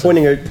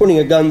pointing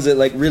her guns at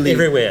like really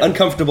Everywhere.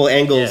 uncomfortable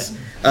angles.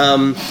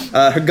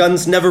 Her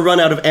guns never run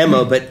out of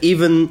ammo, but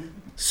even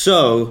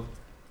so,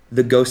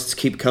 the ghosts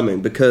keep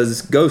coming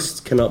because ghosts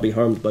cannot be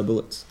harmed by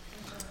bullets.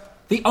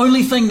 The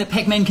only thing that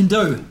Pac-Man can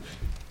do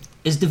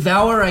is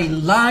devour a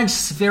large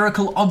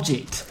spherical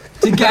object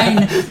to gain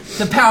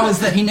the powers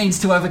that he needs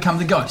to overcome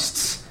the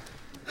ghosts.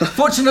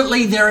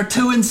 Fortunately, there are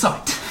two in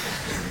sight.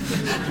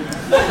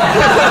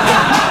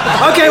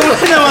 Okay, well,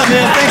 you know what,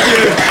 man? Thank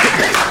you.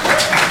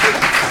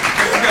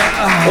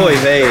 Oy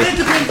vey. It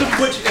depends on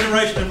which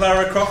iteration of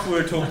Lara Croft we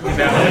were talking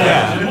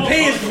about. In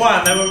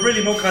PS1, they were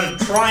really more kind of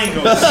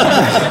triangles.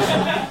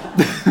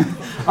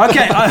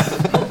 Okay,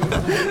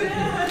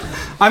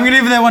 I'm going to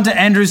leave that one to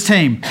Andrew's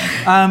team.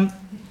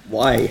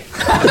 Why?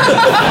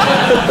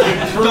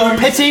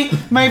 Pity,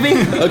 maybe?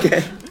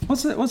 Okay.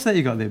 What's that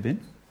you got there, Ben?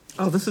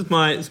 Oh, it's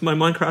my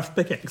Minecraft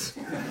pickaxe.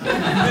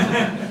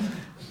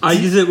 I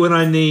use it when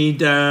I need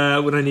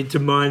to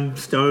mine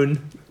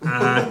stone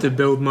to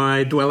build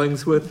my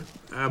dwellings with.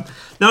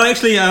 No,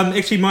 actually, I'm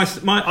into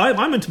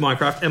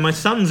Minecraft, and my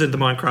son's into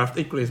Minecraft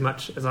equally as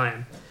much as I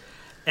am.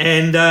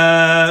 And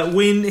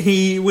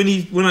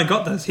when I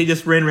got this, he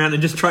just ran around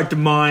and just tried to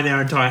mine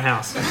our entire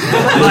house.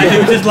 Like, it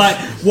was just like,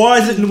 why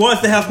is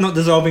the house not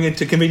dissolving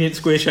into convenient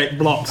square-shaped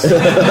blocks for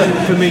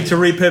me to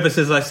repurpose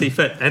as I see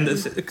fit? And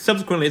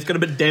subsequently, it's got a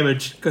bit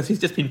damaged because he's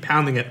just been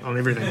pounding it on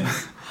everything.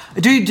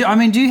 Do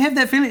you have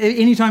that feeling?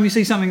 Anytime you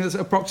see something that's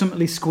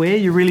approximately square,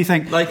 you really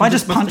think, Like, if I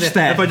just punch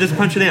that. If I just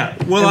punch it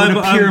out. Well, It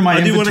would appear in my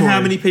I do wonder how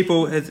inventory. many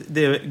people have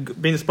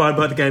been inspired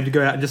by the game to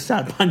go out and just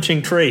start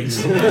punching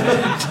trees.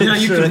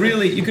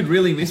 You could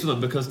really mess with them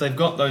because they've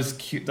got those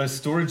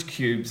storage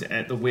cubes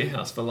at the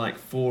warehouse for like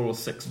 $4 or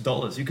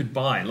 $6. You could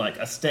buy like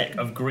a stack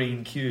of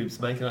green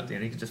cubes, make it up there,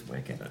 and you could just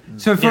whack at it.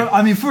 So,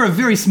 for a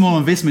very small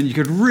investment, you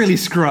could really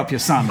screw up your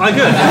son. I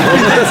could.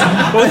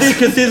 Well,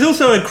 because there's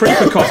also a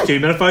creeper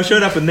costume, and if I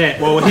showed up in that,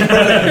 well,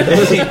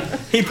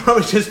 he'd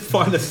probably just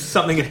find us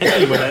something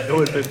handy with it. It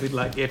would be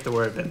like, you have to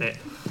worry about that.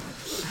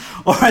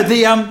 All right,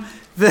 the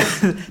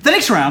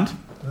next round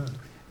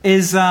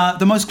is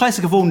the most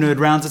classic of all nerd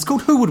rounds. It's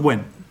called Who Would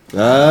Win?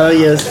 Ah,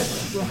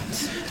 yes.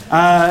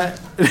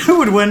 Who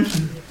would win?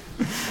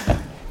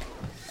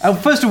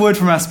 First, a word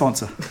from our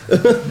sponsor.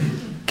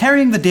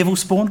 Carrying the devil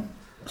spawn?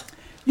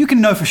 You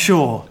can know for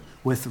sure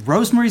with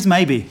Rosemary's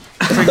Maybe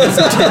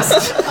pregnancy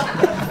test.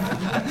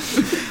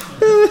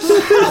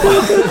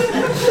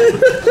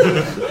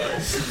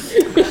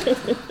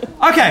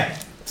 Okay,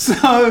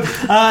 so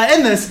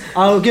in this,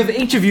 I'll give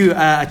each of you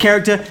a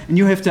character, and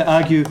you have to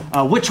argue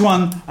which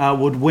one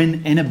would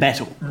win in a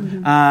battle.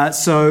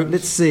 So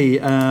let's see.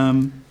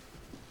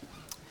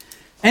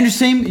 Andrew's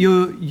team,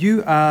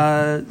 you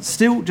are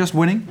still just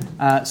winning,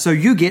 so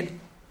you get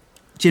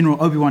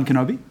General Obi-Wan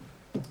Kenobi.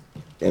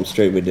 Damn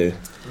straight we do.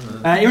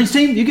 Erin's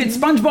team, you get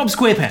SpongeBob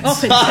SquarePants. Oh,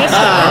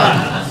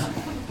 fantastic.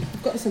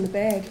 I've got this in the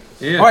bag.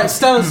 Yeah. All right,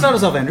 start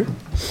us off, Andrew.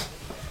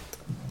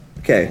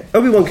 Okay,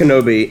 Obi-Wan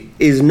Kenobi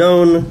is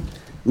known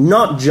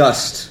not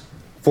just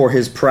for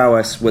his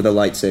prowess with a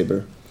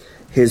lightsaber,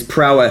 his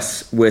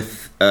prowess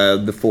with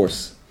the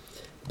Force,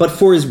 but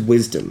for his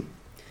wisdom.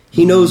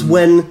 He knows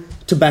when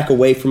to back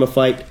away from a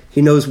fight.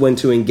 He knows when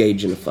to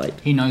engage in a fight.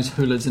 He knows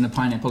who lives in a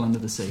pineapple under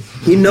the sea.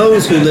 He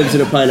knows who lives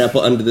in a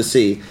pineapple under the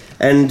sea.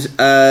 And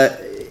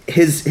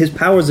his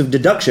powers of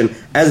deduction,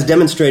 as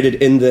demonstrated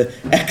in the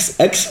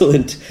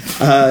excellent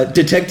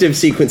detective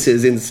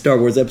sequences in Star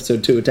Wars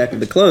Episode 2, Attack of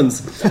the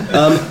Clones,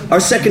 are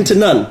second to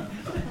none.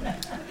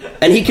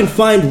 And he can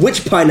find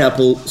which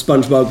pineapple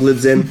SpongeBob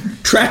lives in,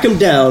 track him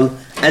down,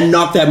 and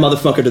knock that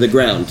motherfucker to the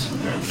ground.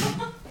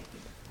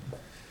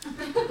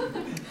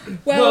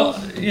 Well,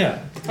 Yeah.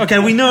 Okay,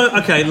 we know.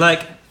 Okay,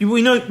 like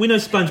we know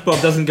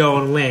SpongeBob doesn't go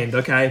on land.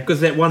 Okay,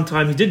 because that one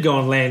time he did go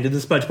on land in the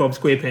SpongeBob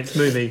SquarePants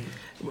movie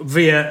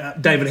via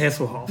David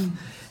Hasselhoff.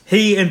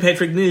 He and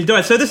Patrick nearly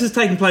died. So this is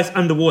taking place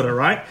underwater,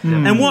 right?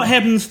 And what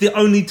happens the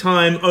only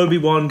time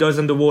Obi-Wan goes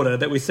underwater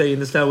that we see in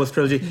the Star Wars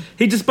trilogy?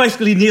 He just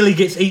basically nearly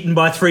gets eaten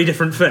by 3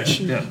 different fish.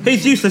 Yeah.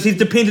 He's useless. He's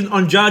dependent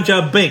on Jar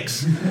Jar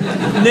Binks,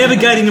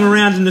 navigating him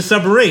around in the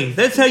submarine.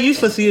 That's how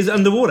useless he is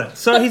underwater.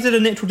 So he's at a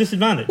natural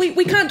disadvantage.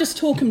 We can't just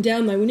talk him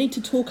down, though. We need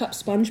to talk up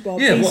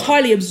SpongeBob. Yeah, he's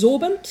highly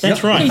absorbent.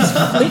 That's right. He's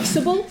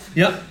flexible.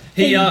 Yep.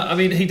 He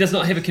does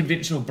not have a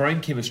conventional brain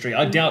chemistry.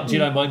 I doubt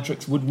Jedi mind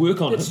tricks would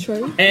work on him. That's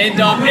true. And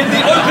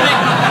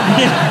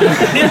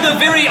in the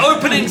very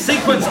opening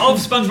sequence of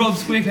SpongeBob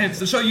SquarePants,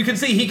 the show, you can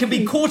see he can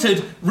be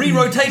quartered,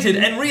 re-rotated,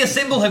 and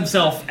reassemble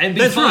himself and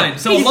be fine. Right.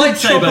 So a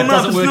lightsaber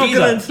doesn't work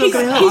either.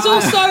 He's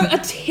also a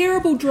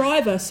terrible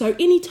driver, so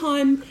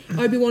anytime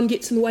Obi-Wan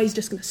gets in the way, he's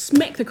just going to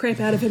smack the crap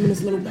out of him in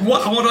his little boat.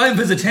 What I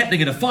envisage happening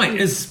in a fight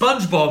is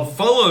SpongeBob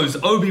follows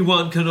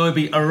Obi-Wan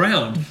Kenobi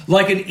around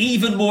like an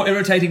even more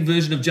irritating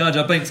version of Jar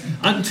Jar Binks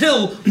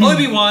until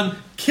Obi-Wan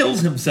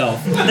kills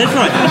himself. That's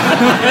right.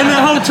 And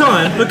the whole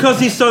time, because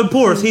he's so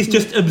porous, he's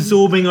just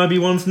absorbing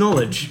Obi-Wan's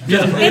knowledge.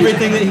 Yeah.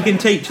 Everything that he can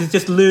teach is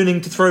just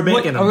learning to throw back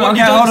at him. What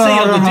you don't see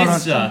on the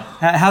Death Star.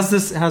 How's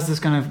this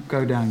going to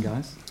go down,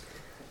 guys?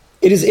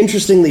 It is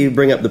interesting that you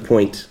bring up the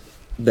point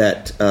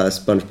that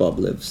SpongeBob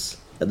lives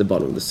at the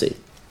bottom of the sea.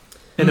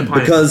 In a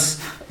pint.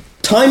 Because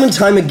time and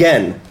time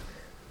again,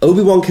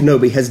 Obi-Wan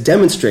Kenobi has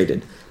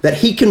demonstrated that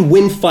he can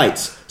win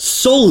fights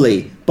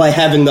solely by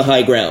having the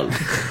high ground.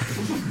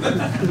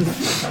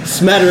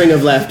 Smattering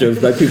of laughter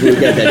by people who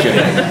get that joke.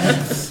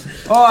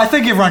 Oh, I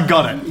think everyone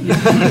got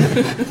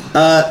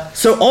it.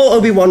 So all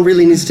Obi-Wan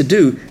really needs to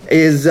do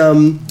is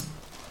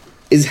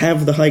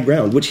have the high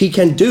ground, which he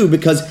can do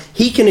because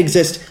he can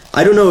exist.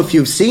 I don't know if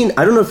you've seen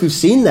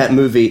that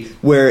movie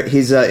where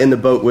he's in the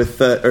boat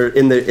with or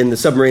in the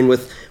submarine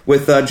with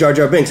Jar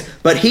Jar Binks,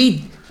 but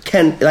he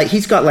can, like,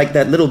 he's got like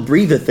that little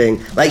breather thing.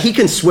 Like, he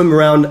can swim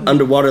around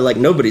underwater like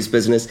nobody's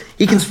business.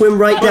 He can swim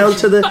right down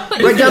to the bottom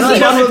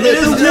of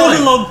the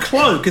waterlogged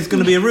cloak is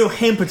going to be a real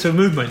hamper to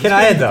movement. Can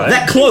I add though?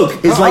 That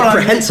cloak is like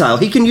prehensile.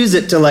 He can use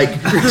it to paddle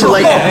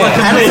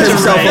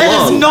himself along.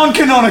 That is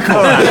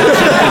non-canonical.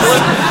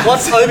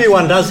 What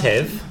Obi-Wan does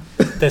have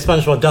that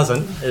SpongeBob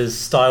doesn't is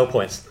style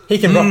points. He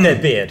can rock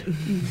that beard.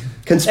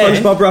 Can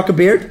SpongeBob rock a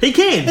beard? He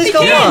can. He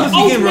can rock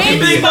a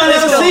beard.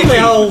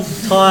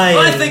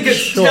 I think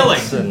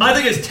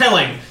it's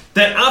telling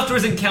that after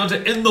his encounter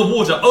in the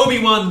water,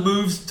 Obi-Wan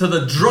moves to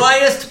the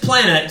driest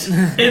planet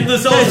in the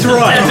solar system.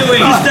 That's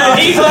right.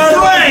 He's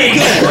afraid.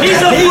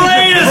 He's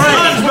afraid of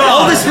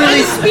SpongeBob.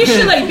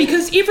 Especially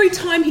because every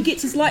time he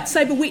gets his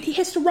lightsaber wet, he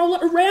has to roll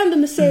it around in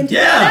the sand.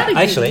 Yeah.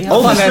 Actually,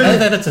 I think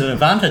that it's an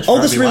advantage.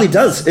 All this really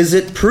does is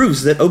it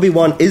proves that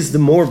Obi-Wan is the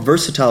more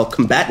versatile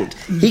combatant.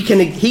 He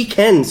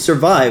can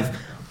survive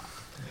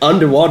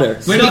underwater.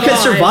 He can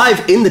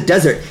survive in the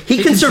desert.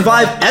 He can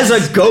survive as a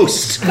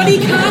ghost. But he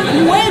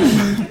can't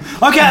win.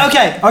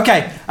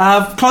 Okay.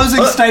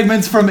 Closing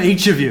statements from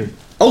each of you.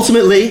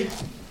 Ultimately,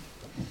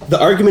 the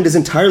argument is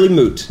entirely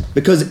moot,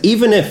 because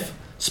even if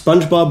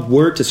SpongeBob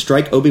were to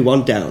strike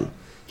Obi-Wan down,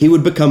 he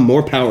would become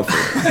more powerful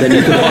than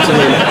you could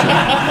possibly imagine.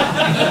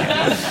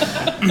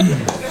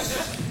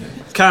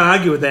 Can't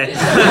argue with that.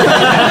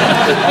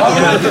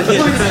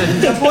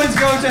 The points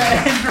go to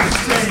Andrew.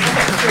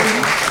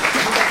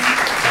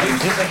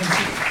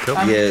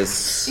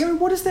 Yes. Erin,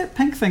 what is that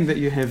pink thing that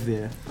you have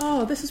there?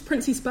 Oh, this is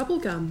Princess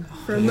Bubblegum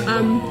from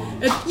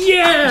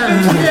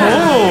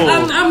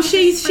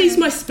she's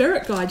my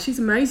spirit guide. She's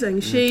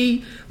amazing.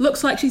 She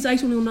looks like she's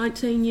 18 or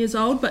 19 years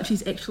old, but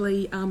she's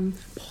actually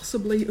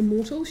possibly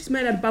immortal. She's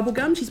made out of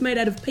bubblegum. She's made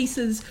out of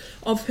pieces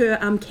of her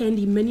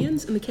candy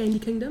minions in the Candy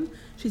Kingdom.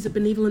 She's a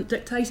benevolent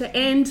dictator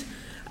and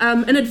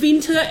an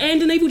inventor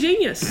and an evil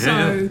genius.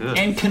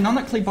 And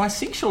canonically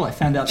bisexual, I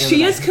found out the other She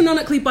day. is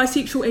canonically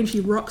bisexual and she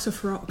rocks a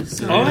frock.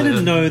 So. I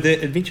didn't know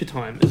that Adventure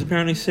Time is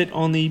apparently set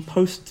on the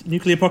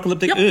post-nuclear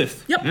apocalyptic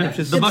Earth. Yep. Which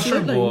is The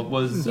Mushroom War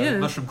was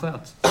Mushroom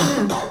Clouds.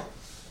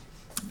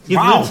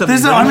 Wow.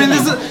 There's a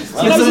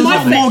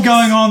lot more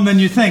going on than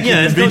you think.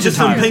 Yeah, it's not Adventure just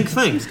some Time. pink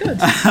things.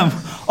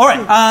 All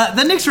right,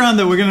 the next round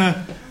that we're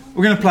gonna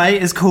play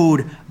is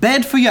called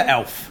Bad for Your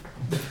Elf.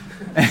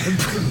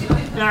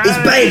 It's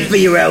bad for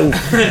your elf.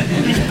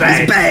 It's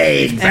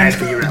bad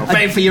for your elf.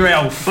 Bad for your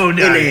elf. Oh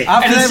no! Can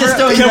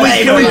we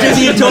do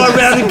the entire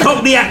round in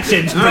Cockney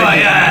accents?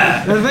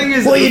 Right. The thing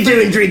is, what are you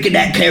doing drinking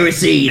that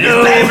kerosene? It's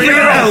bad for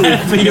your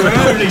elf. You're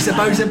only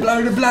supposed to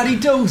blow the bloody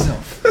doors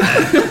off.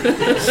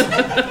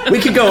 We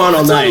could go on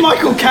all night. it's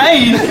Michael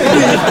Caine.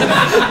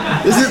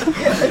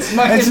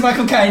 It's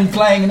Michael Caine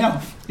playing an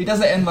elf. He does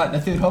that in like the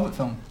third Hobbit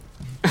film.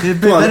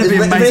 Come on, if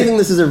anything,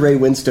 this is a Ray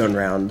Winstone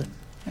round.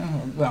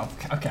 Oh, well,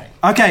 okay.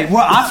 Okay,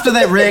 well, after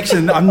that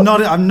reaction, I'm not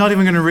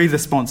even going to read the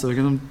sponsor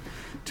because I'm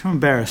too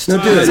embarrassed. No,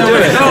 do it. No,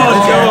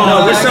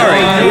 we're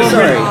sorry.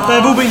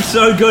 They've all been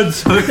so good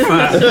so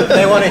far.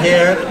 They want to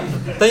hear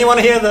it. Don't you want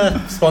to hear the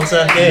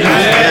sponsor? Yeah,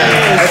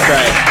 that's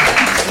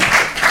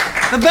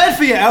right. The Bad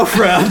For Your Elf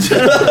round is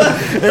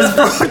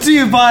brought to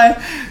you by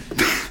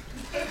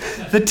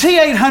the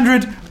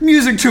T800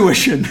 Music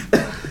Tuition.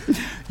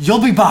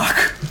 You'll be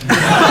back.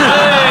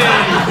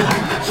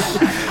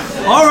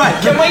 All right.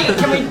 Can we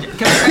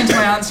change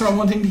my answer on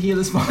wanting to hear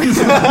this one?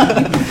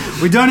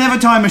 We don't have a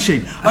time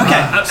machine. Okay.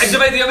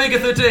 Activate the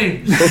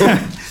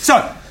Omega-13.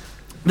 So,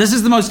 this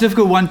is the most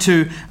difficult one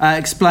to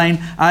explain.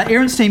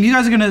 Erin's team, you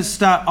guys are going to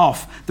start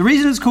off. The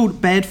reason it's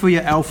called Bad For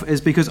Your Elf is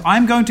because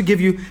I'm going to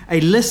give you a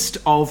list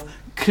of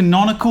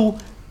canonical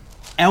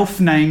elf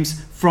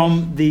names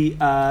from the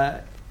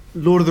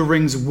Lord of the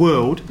Rings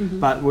world,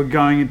 but we're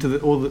going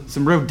into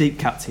some real deep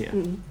cuts here.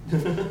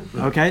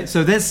 Okay,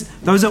 so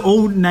those are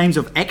all names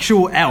of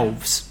actual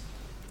elves.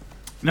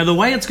 Now, the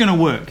way it's going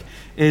to work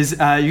is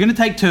you're going to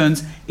take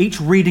turns, each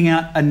reading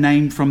out a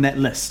name from that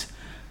list.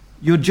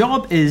 Your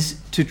job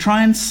is to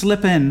try and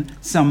slip in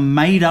some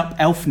made-up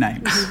elf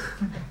names.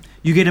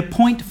 You get a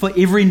point for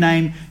every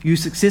name you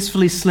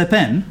successfully slip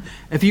in.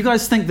 If you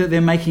guys think that they're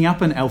making up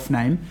an elf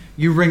name,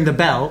 you ring the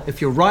bell.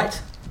 If you're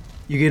right,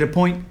 you get a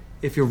point.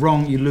 If you're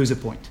wrong, you lose a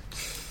point.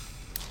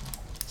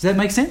 Does that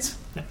make sense?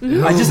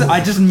 I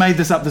just made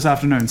this up this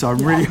afternoon, so I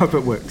really hope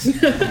it works.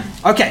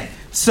 Okay,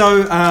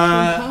 so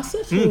Pass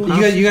it, or-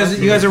 you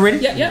guys are ready?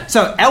 Yeah.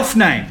 So elf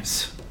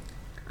names.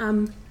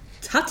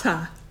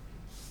 Tata.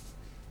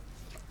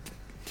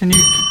 Can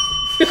you?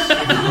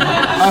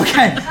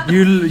 Okay,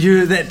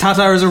 you that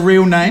Tata is a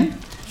real name,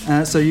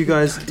 so you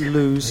guys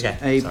lose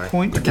a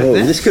point. Oh,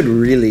 this could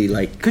really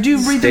Could you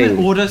read them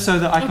in order so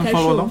that I can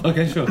follow along?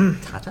 Okay, sure.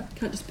 Tata?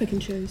 Can't just pick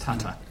and choose.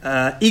 Tata.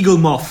 Eagle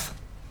moth.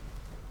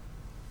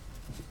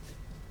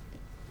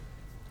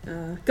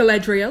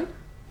 Galadriel.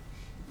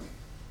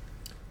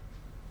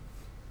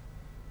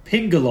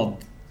 Pingalon.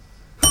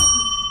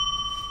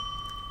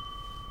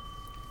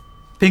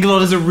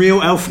 Pingalot is a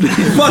real elf name.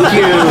 Fuck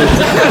you.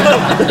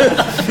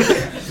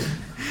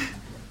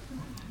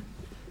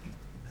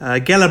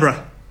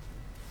 Galabra.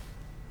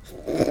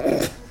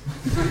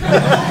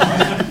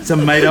 It's a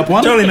made-up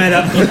one. Totally made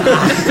up.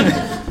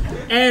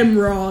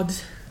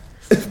 Amrod.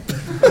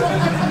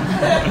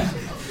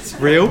 It's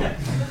real.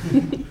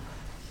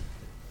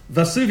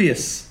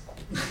 Vesuvius.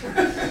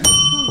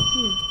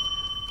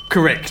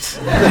 Correct.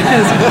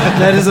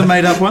 That is a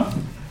made-up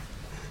one.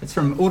 It's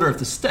from Order of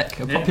the Stick,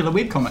 a popular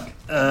webcomic.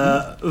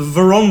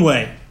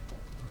 Veronway.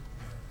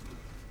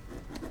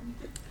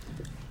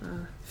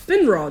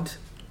 Finrod.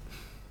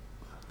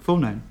 Full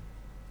name.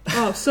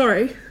 Oh,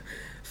 sorry.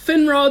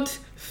 Finrod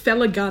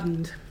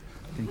Felagund.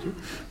 Thank you.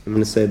 I'm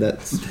going to say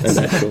that's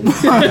an actual.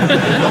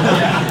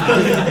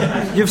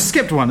 You've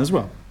skipped one as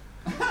well.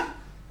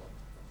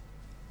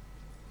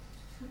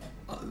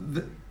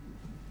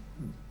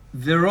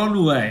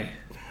 Veronway.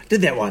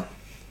 Did that one.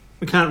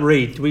 We can't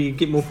read. Do we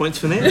get more points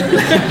for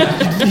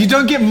that? You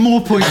don't get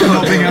more points for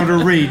not being able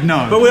to read,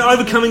 no. But we're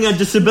overcoming our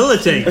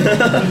disability.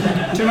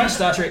 Too much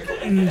Star Trek.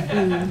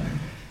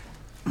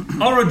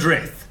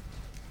 Orodreth.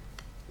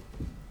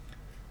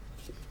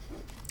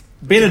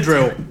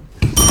 Benadryl.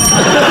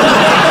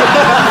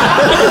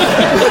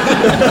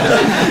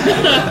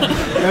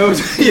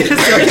 Yes,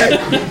 okay.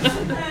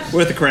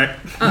 Worth a crack.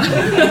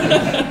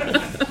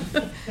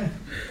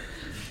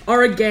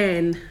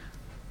 Oregon.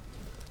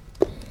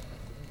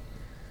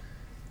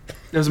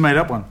 That was a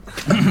made-up one.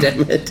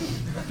 Damn it.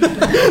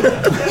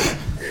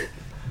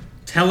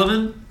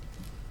 Telemann.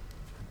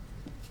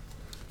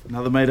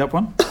 Another made-up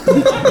one.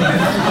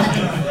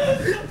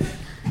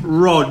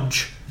 Rog.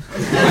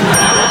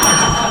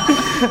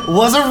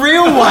 Was a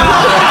real one.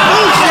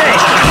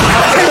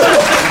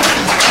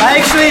 I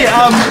actually,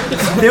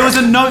 there was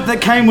a note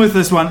that came with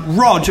this one.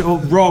 Rog, or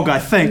Rog, I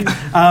think,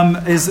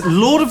 is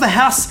Lord of the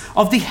House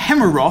of the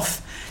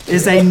Hammeroth,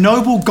 is a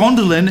noble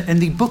Gondolin in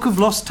the Book of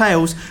Lost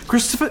Tales.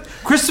 Christopher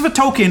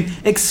Tolkien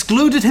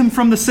excluded him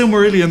from the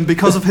Silmarillion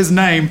because of his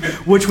name,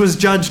 which was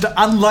judged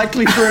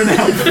unlikely for an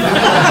elf.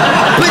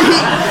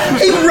 But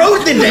he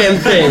wrote the damn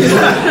thing.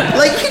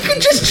 Like, he could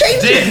just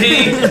change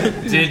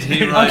it. Did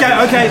he write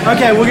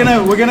Okay.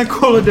 We're gonna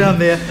call it down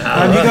there.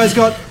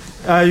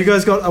 You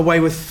guys got away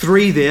with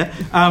 3 there.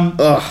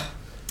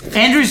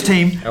 Andrew's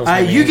team,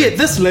 you get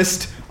this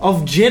list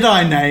of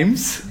Jedi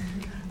names.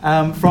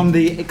 From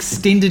the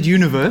extended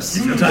universe.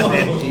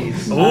 Extended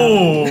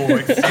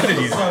universe.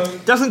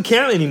 Doesn't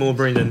count anymore,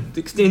 Brendon.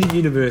 The extended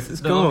universe, it's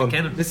gone.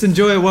 Let's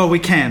enjoy it while we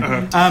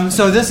can.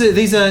 So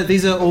these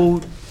are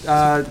all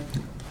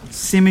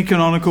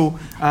semi-canonical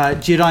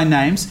Jedi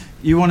names.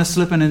 You want to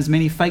slip in as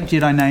many fake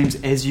Jedi names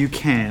as you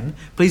can.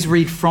 Please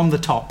read from the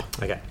top.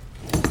 Okay.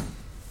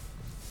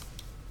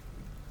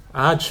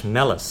 Arch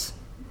Malice.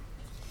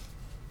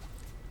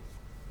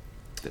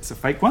 That's a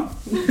fake one.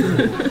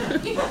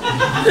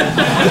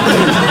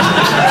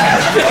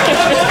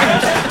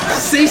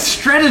 See,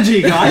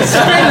 strategy, guys.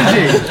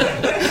 Strategy.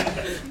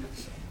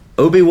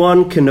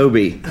 Obi-Wan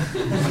Kenobi.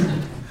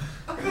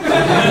 All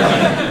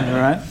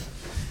right.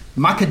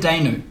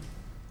 Makadanu.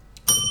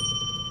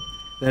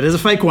 That is a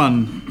fake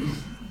one.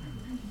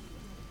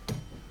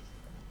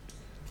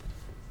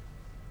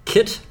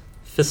 Kit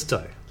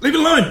Fisto. Leave it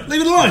alone.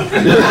 Leave it alone.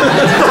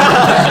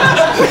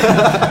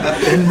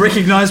 And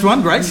recognised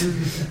one, great.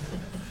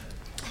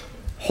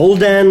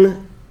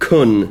 Holdan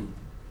Kun.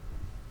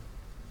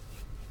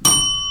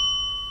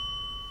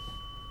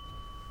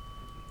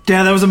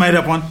 Yeah, that was a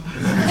made-up one.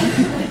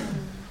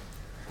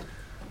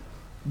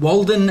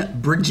 Walden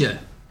Bridger.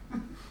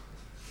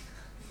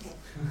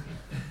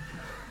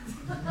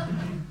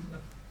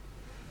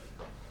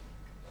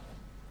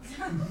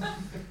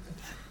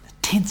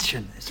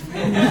 Tension.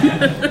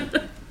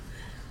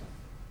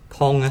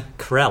 Pong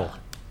Krell.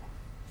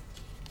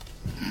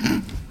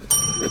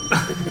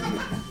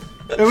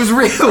 It was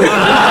real.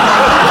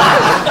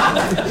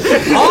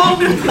 Pong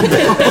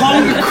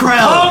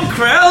Krell. Pong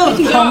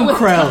Krell? Pong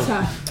Krell.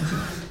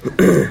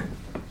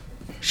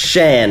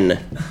 Shan.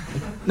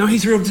 No,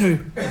 he's real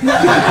too.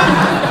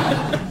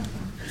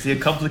 Is he a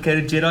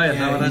complicated Jedi and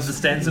no one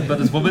understands him but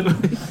his woman?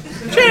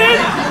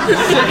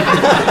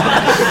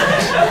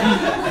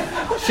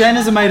 Shan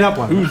is a made-up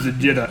one. Who's the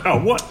Jedi? Oh,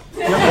 what?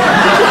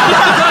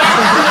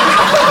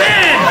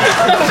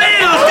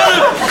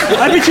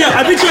 I bet you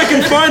I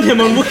can find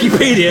him on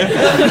Wikipedia.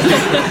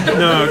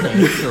 No.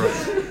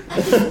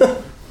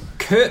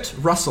 Kurt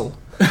Russell.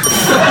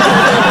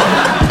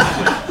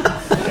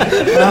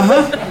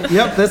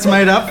 Yep, that's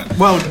made up.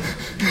 Well,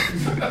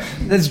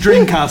 that's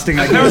dreamcasting,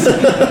 I guess.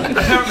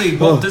 Apparently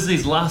Walt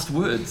Disney's last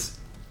words.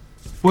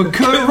 Well,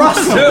 Kurt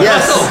Russell.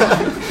 Yes.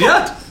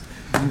 Yeah.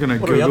 I'm going to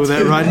Google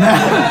that right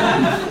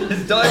now.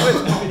 His dying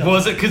words.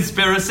 Was it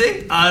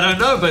conspiracy? I don't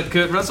know, but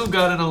Kurt Russell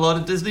got in a lot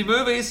of Disney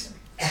movies.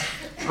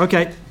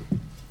 Okay.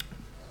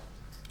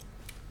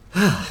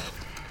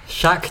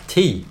 Shark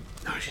T.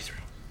 No, she's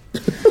real.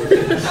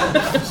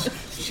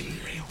 She's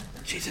real.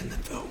 She's in the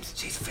films.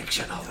 She's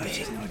fictional.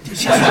 She's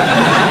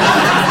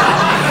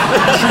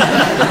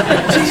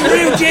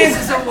real,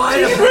 Jess.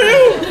 She's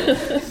real.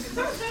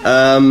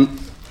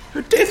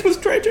 Her death was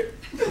tragic.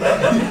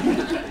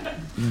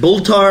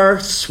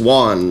 Bultar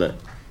Swan.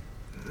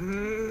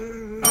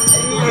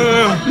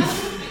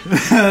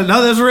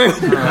 No, that's real.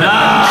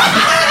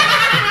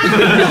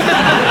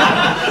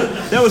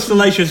 That was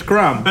Salacious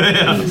Crumb.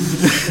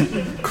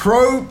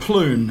 Crow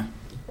Ploon.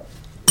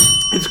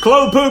 It's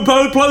Plo Koon.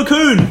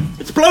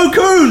 It's Plo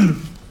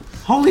Koon.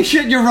 Holy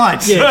shit, you're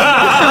right.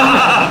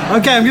 Yeah.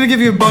 Okay, I'm going to give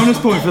you a bonus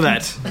point for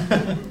that.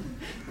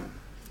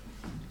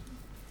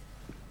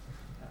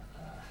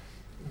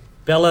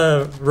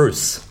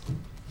 Belarus.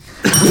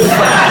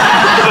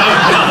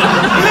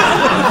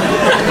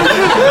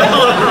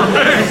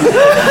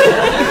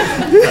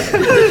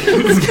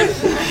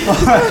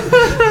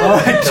 All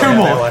right, two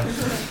more.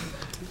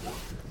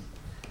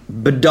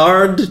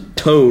 Bedard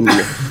Tone.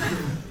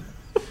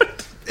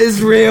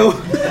 Is real.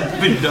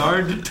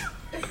 Bedard.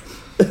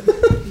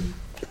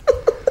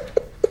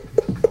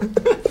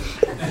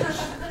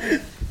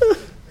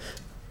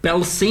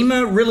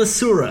 Balsema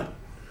Rilasura.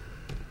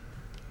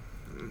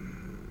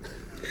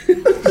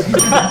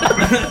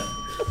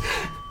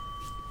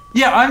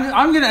 Yeah,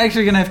 I'm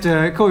actually going to have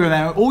to call you on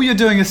that. All you're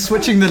doing is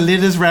switching the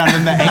letters around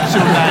in the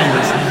actual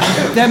names.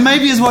 That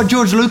maybe is what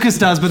George Lucas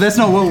does, but that's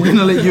not what we're going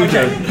to let you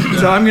do.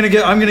 So I'm going to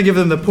give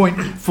them the point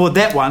for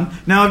that one.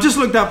 Now I've just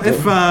looked up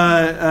if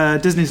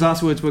Disney's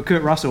last words were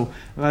Kurt Russell,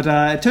 but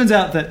it turns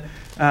out that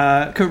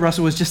Kurt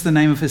Russell was just the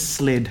name of his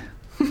sled.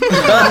 All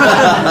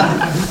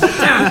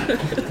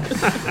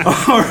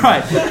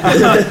right.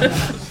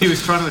 He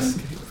was trying to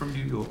escape from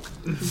New York.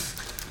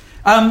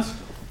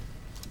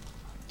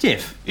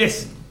 Jeff,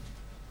 Yes,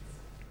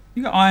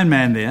 you got Iron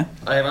Man there.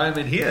 I have Iron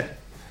Man here.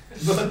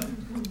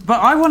 But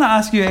I want to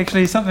ask you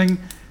actually something.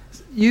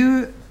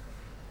 Your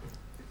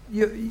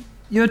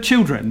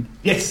children.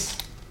 Yes.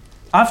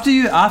 After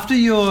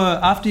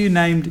you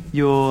named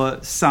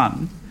your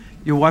son,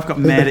 your wife got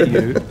mad at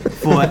you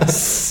for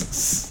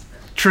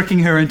tricking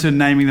her into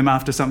naming them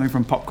after something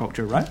from pop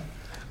culture, right?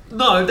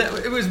 No,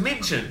 it was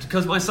mentioned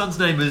because my son's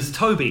name is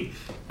Toby.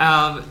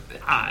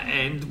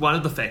 And one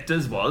of the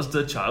factors was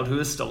the child who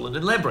was stolen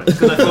in Labyrinth.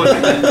 Because I thought,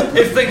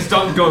 if things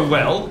don't go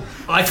well,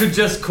 I could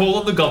just call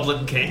on the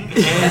Goblin King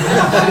and...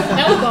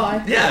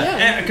 Alibi.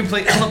 Yeah, a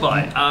complete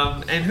alibi.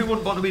 And who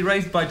wouldn't want to be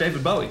raised by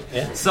David Bowie?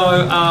 Yeah. So,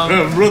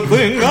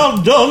 Everything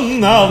I've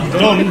done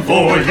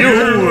for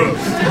you.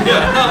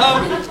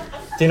 yeah,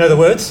 Do you know the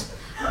words?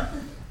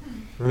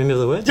 Remember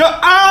the words? Your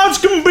arms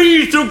can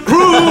be so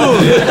cruel.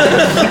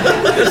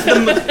 That's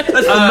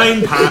the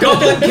main part.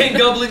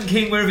 Goblin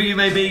King, wherever you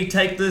may be,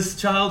 take this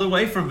child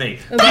away from me.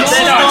 Order!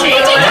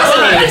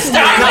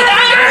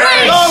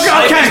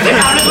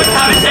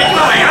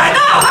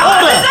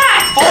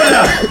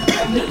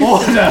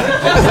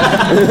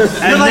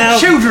 You're like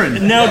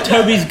children! Now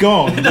Toby's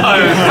gone. No,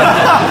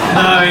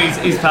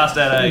 he's past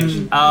that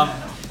age. All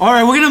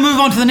right, we're going to move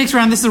on to the next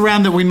round. This is a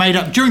round that we made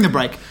up during the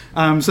break.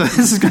 So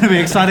this is going to be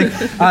exciting.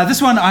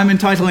 This one I'm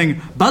entitling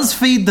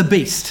BuzzFeed the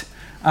Beast.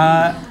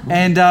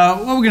 And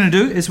what we're going to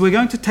do is we're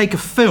going to take a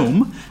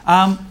film,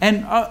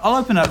 and I'll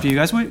open it up to you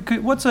guys.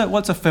 What's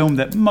a film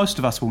that most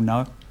of us will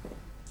know?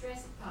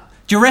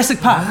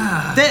 Jurassic Park.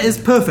 That is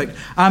perfect.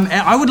 And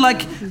I would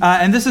like,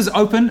 and this is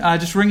open,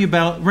 just ring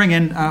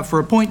in for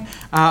a point.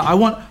 I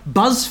want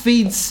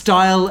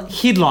BuzzFeed-style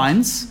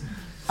headlines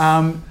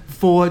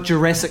for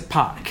Jurassic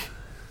Park.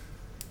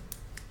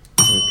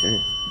 Okay.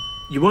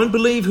 You won't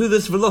believe who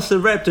this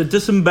velociraptor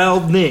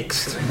disemboweled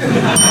next.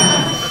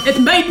 It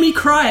made me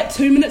cry at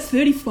 2 minutes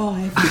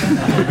 35.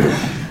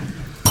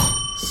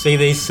 See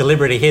these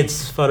celebrity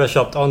heads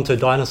photoshopped onto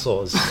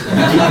dinosaurs.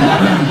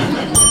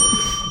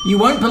 You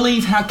won't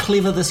believe how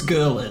clever this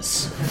girl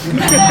is.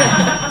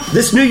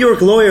 This New York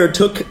lawyer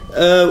took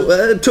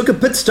a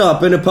pit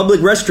stop in a public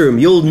restroom.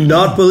 You'll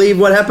not believe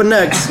what happened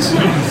next.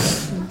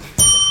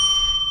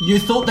 You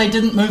thought they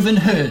didn't move in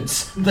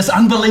herds. This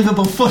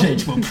unbelievable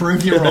footage will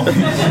prove you wrong.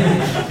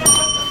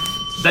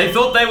 They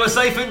thought they were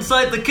safe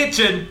inside the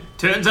kitchen.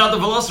 Turns out the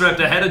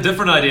velociraptor had a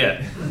different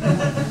idea.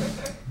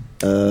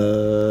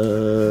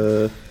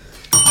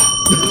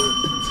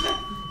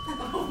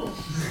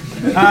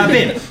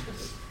 Ben.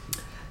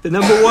 The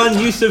number one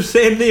use of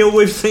Sam Neill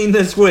we've seen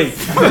this week.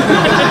 All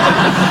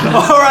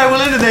right,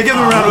 we'll end it there. Give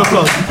him a round of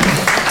applause.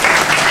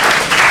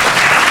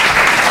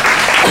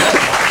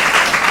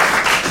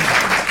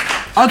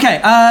 Okay,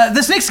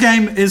 this next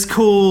game is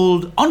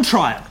called On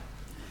Trial.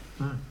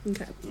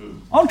 Okay.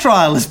 On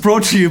Trial is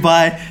brought to you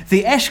by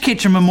the Ash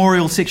Ketchum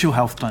Memorial Sexual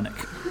Health Clinic.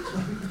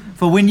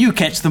 For when you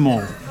catch them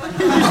all.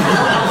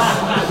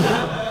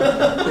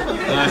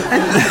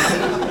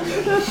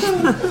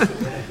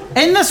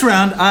 In this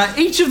round,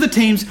 each of the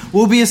teams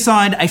will be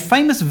assigned a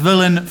famous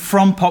villain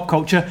from pop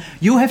culture.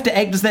 You'll have to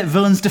act as that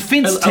villain's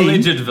defense team.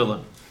 Alleged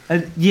villain.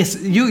 Yes,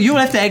 you'll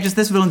have to act as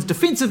this villain's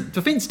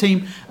defense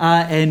team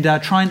and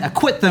try and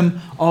acquit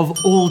them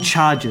of all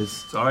charges.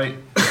 Sorry.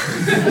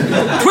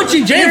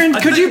 Twitchy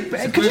Jeff, could you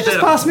just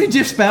pass me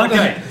Jeff's belt?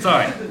 Okay,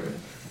 sorry.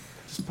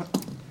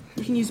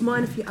 You can use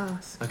mine if you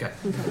ask. Okay.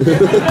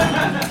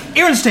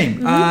 Erin's team,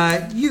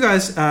 you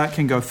guys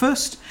can go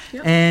first,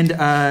 Yep. and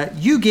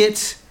you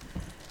get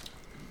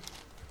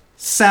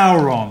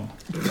Sauron.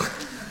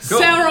 Cool.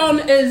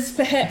 Sauron is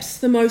perhaps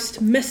the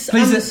most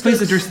misunderstood...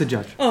 Please address the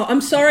judge. Oh,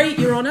 I'm sorry,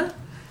 Your Honour.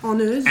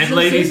 Honours. And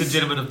ladies and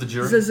gentlemen of the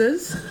jury.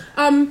 Zizzes.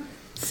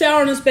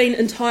 Sauron has been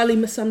entirely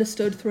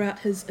misunderstood throughout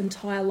his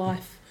entire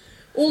life.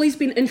 All he's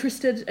been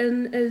interested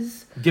in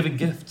is... Giving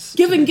gifts.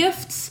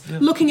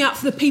 Looking out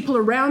for the people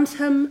around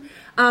him,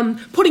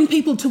 putting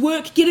people to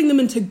work, getting them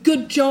into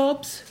good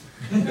jobs.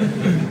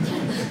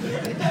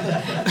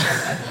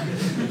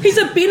 He's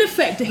a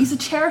benefactor. He's a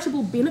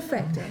charitable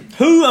benefactor.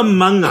 Who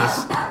among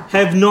us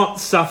have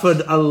not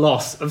suffered a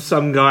loss of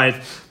some kind?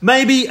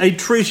 Maybe a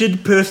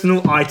treasured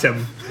personal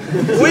item.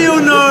 We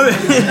all know.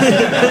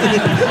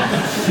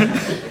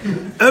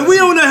 We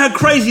all know how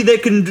crazy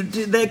that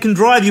can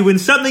drive you when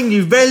something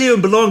you value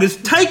and belong is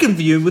taken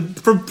from you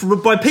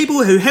by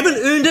people who haven't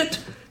earned it,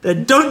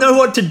 that don't know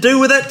what to do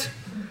with it,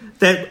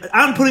 that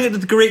aren't putting it to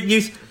the correct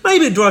use.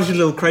 Maybe it drives you a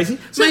little crazy.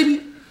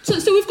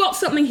 So we've got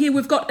something here.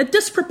 We've got a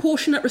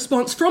disproportionate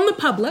response from the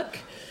public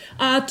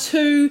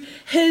to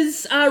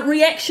his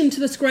reaction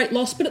to this great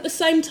loss, but at the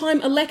same time,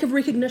 a lack of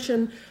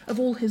recognition of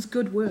all his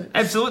good work.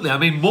 Absolutely. I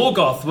mean,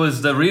 Morgoth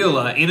was the real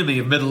enemy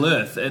of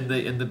Middle-earth in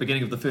the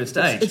beginning of the First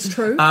Age. It's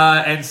true.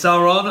 And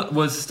Sauron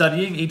was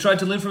studying. He tried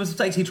to learn from his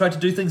mistakes. He tried to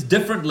do things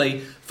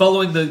differently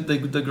following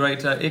the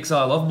great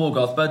exile of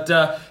Morgoth. But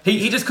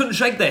he just couldn't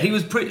shake that.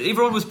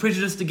 Everyone was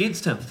prejudiced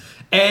against him.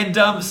 And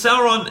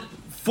Sauron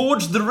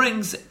forged the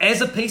rings as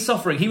a peace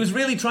offering. He was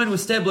really trying to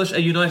establish a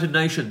United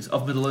Nations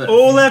of Middle-earth.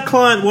 All our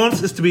client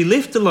wants is to be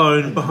left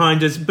alone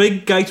behind his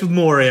big gate of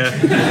Moria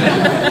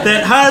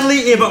that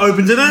hardly ever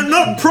opens, and are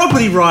not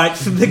property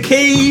rights the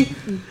key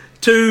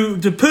to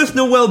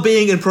personal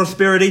well-being and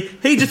prosperity.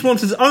 He just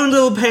wants his own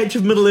little patch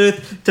of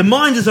Middle-earth to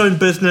mind his own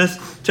business,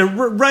 to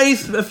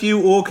raise a few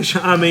orcish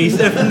armies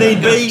if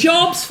need be.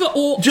 Jobs for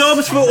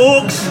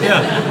orcs.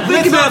 Yeah.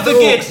 Let's not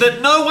forget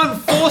that no one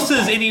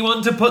forces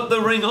anyone to put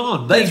the ring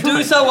on. They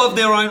do so of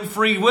their own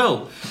free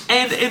will.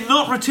 And in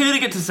not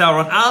returning it to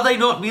Sauron, are they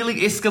not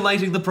merely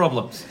escalating the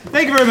problems?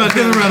 Thank you very much.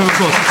 Give him a round of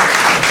applause.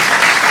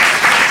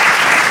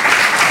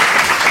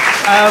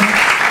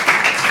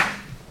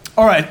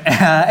 All right,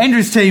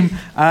 Andrew's team,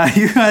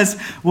 you guys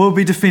will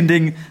be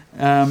defending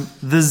the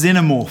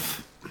Xenomorph.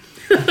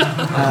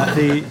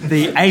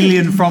 The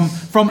alien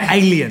from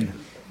Alien.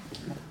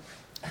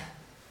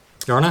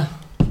 Your Honour,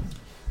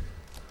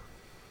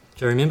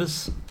 jury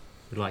members,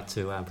 we'd like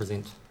to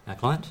present our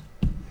client.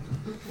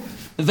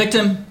 The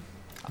victim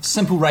of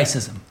simple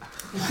racism.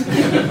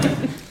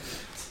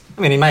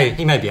 I mean, he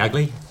may be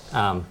ugly,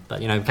 but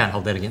we can't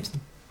hold that against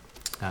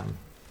him.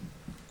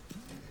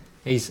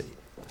 He's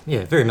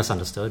very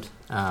misunderstood.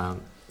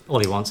 All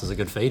he wants is a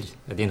good feed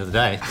at the end of the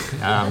day.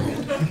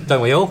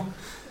 Don't we all?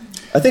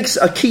 I think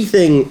a key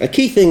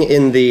thing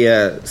in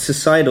the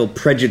societal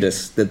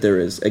prejudice that there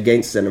is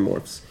against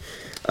xenomorphs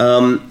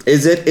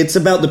is it's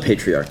about the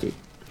patriarchy.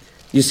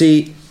 You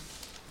see,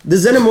 the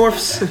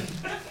xenomorphs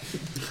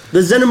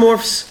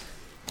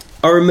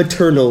are a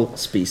maternal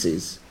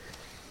species.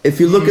 If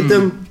you look at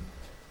them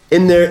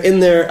in their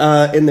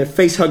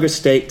facehugger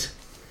state,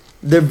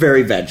 they're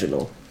very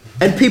vaginal.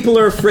 And people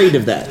are afraid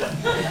of that.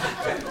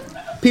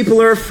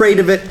 People are afraid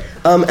of it,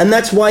 and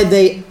that's why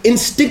they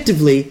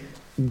instinctively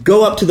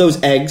go up to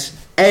those eggs,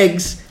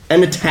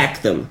 and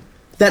attack them.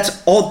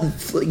 That's all.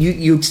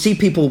 You see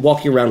people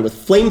walking around with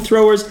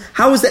flamethrowers.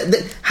 How is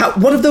that?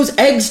 What have those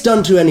eggs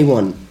done to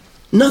anyone?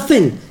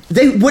 Nothing.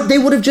 They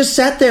would have just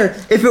sat there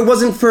if it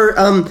wasn't for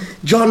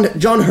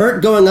John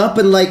Hurt going up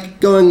and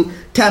going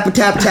tap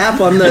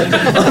on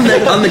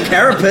the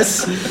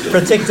carapace,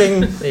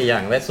 Protecting the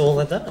young. That's all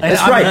they're doing.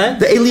 That's right.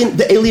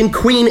 The alien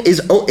queen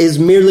is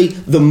merely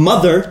the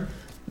mother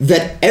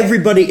that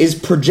everybody is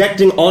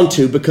projecting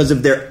onto because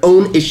of their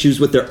own issues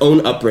with their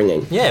own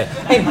upbringing. Yeah.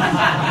 Hey,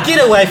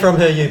 get away from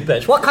her, you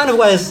bitch. What kind of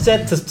way is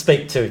that to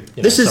speak to?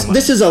 This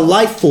is a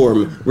life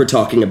form we're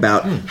talking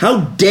about.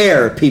 How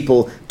dare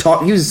people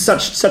use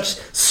such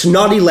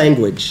snotty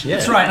language? Yeah.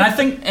 That's right, and I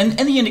think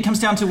in the end it comes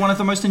down to one of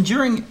the most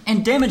enduring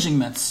and damaging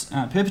myths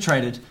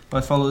perpetrated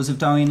by followers of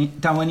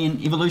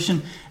Darwinian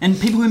evolution and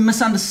people who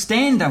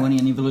misunderstand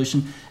Darwinian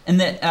evolution, in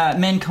that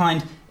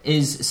mankind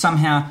is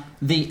somehow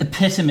the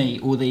epitome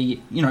or the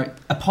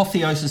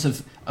apotheosis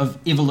of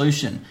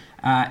evolution,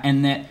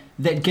 and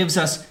that gives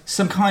us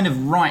some kind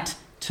of right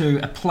to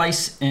a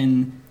place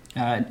in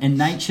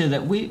nature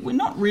that we're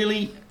not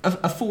really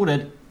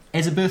afforded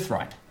as a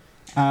birthright.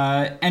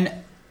 And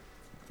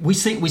we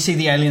see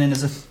the alien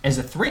as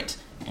a threat,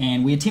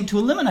 and we attempt to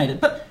eliminate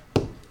it. But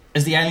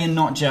is the alien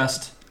not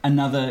just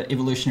another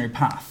evolutionary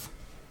path?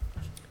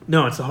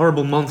 No, it's a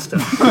horrible monster.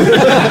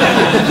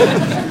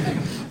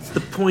 It's the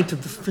point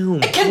of the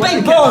film. It can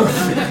be both!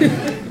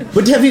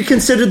 But have you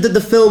considered that the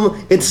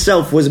film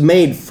itself was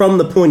made from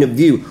the point of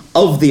view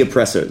of the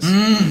oppressors?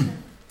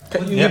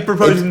 You're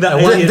proposing that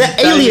the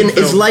alien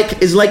is like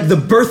the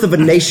birth of a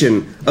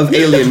nation of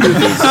alien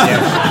movies.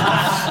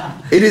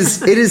 It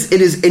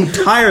is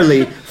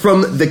entirely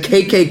from the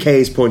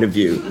KKK's point of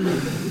view.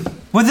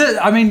 Well,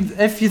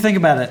 if you think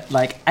about it,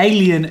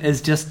 Alien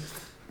is just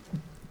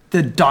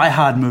the Die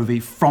Hard movie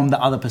from the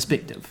other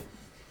perspective.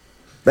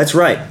 That's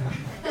right.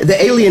 The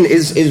alien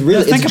is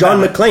really it's John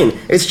McClane.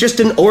 It's just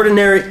an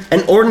ordinary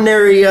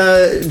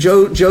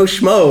Joe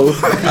Schmo,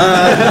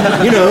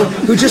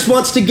 who just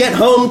wants to get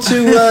home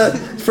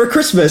for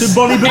Christmas.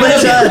 And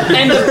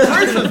the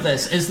proof of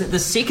this is that the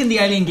second the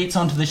alien gets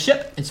onto the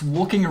ship, it's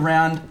walking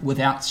around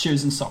without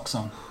shoes and socks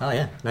on. Oh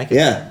yeah, naked.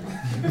 Yeah,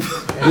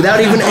 without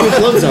even any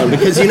clothes on,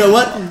 because you know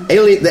what,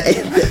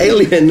 the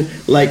alien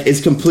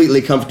is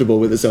completely comfortable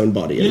with its own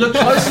body. You look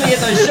closely at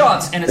those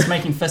shots, and it's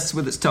making fists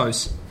with its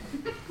toes.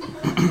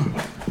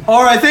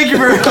 All right, thank you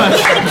very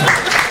much.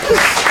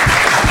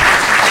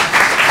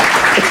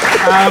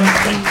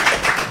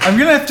 I'm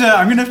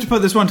gonna have to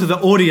put this one to the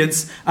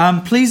audience.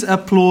 Please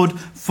applaud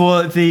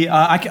for the.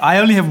 I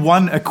only have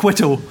one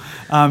acquittal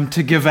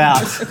to give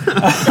out.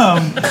 How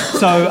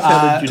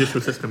the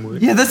judicial system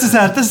works. Yeah, this is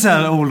how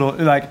it all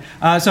like.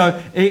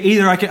 So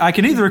either I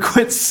can either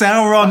acquit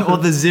Sauron or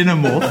the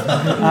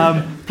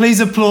Xenomorph. Please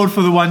applaud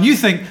for the one you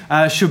think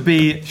should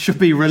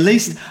be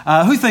released.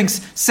 Who thinks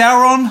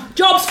Sauron?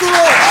 Jobs for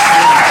all.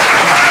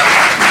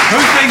 Who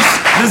thinks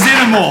the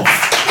Xenomorph?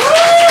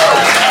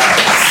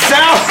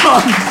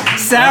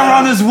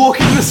 Sauron is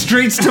walking the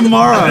streets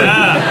tomorrow.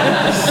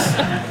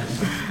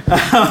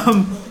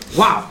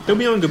 Wow. He'll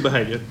be on good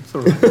behaviour. It's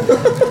all right.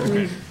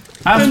 Okay.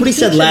 That's what he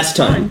said last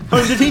time.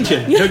 Home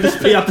detention. He'll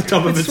just be up the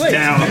top of his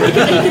town.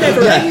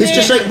 Yeah, he's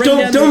just like,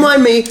 don't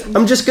mind me.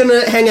 I'm just going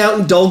to hang out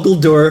in Dol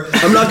Guldur.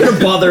 I'm not going to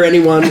bother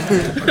anyone.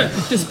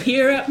 Just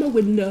peer out my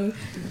window.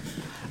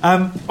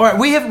 All right,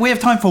 we have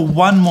time for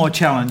one more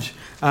challenge.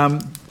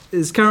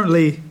 There's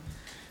currently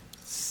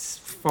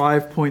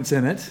 5 points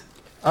in it.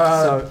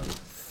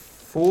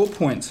 4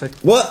 points.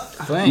 What?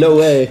 Thanks. No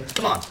way.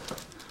 Come on.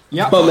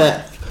 Yep. Come on,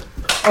 Matt.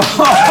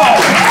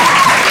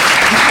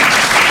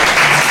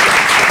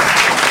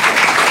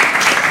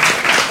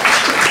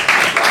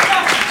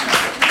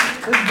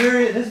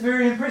 That's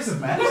very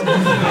impressive, Matt.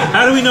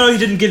 How do we know he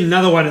didn't get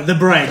another one at the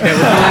break? How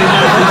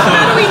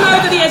do we know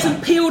that he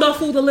hasn't peeled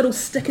off all the little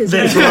stickers?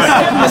 That's right.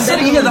 I was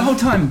sitting here the whole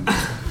time.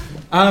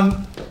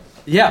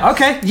 Yeah.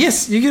 Okay.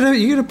 Yes, you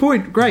get a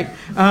point. Great.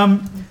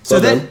 So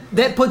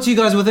that puts you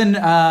guys within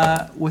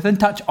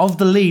touch of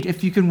the lead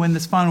if you can win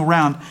this final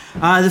round.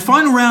 The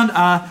final round,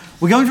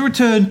 we're going to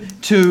return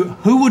to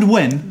who would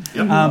win,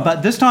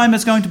 but this time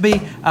it's going to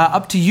be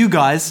up to you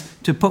guys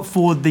to put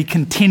forward the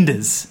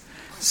contenders.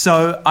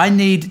 So I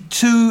need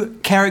 2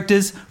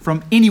 characters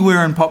from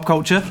anywhere in pop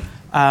culture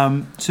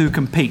to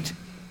compete.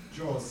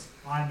 Jaws,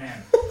 Iron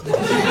Man.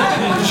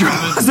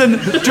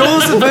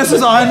 Jaws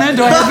versus Iron Man.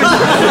 Do I have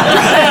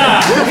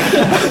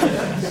it?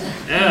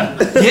 Yeah.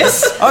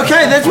 Yes?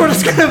 Okay, that's what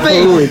it's going to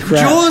be. Holy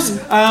crap. Jaws,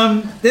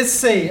 let's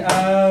see.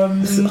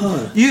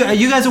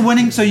 You guys are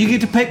winning, so you get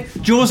to pick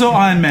Jaws or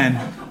Iron Man.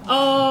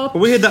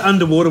 We had the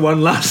underwater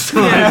one last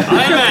time. Yeah.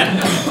 Iron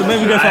Man. So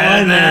maybe go for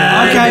Iron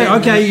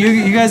Man. Okay.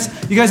 You guys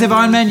have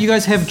Iron Man. You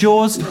guys have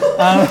Jaws.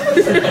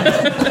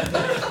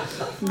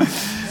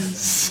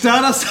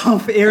 Start us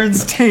off,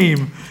 Erin's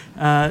team.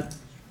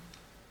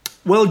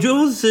 Well,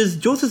 Jaws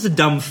is a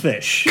dumb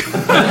fish. and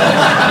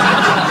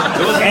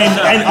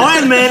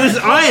Iron Man is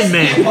Iron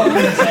Man.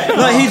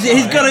 Like,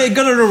 he's got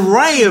an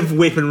array of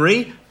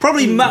weaponry,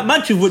 probably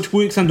much of which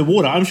works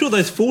underwater. I'm sure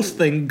those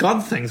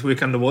God things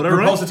work underwater,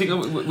 right? Repulsor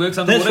technology works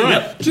underwater. That's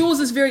right. Yep. Jaws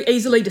is very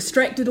easily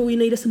distracted. All you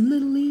need are some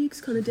little legs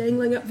kind of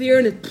dangling up there,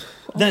 and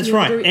that's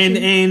right.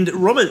 And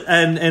Robert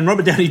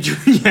Downey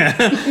Jr.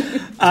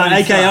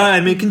 aka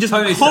Iron Man, can just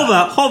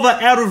hover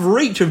out of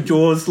reach of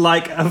Jaws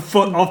like a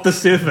foot off the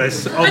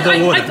surface of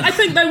the water. I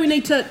think though we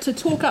need to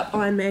talk up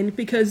Iron Man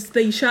because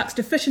the shark's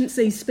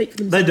deficiencies speak for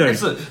themselves. They do.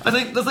 Absolutely. I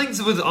think the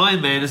things with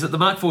Iron Man is that the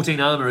Mark 14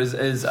 armour is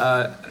able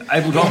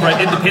to operate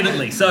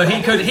independently, so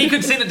he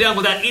could send it down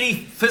without any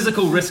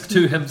physical risk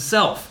to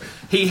himself.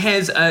 He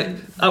has.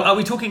 Are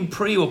we talking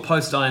pre or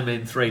post Iron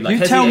Man 3? Like, You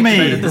has tell he me.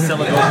 activated the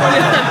cylinder?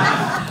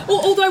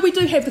 Although we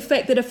do have the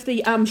fact that if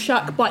the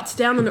shark bites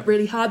down on it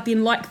really hard,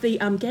 then like the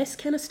gas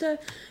canister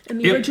in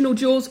the original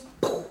Jaws,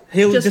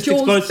 He'll just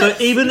explode. So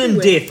even in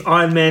death,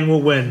 Iron Man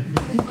will win.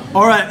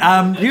 All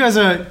right, you guys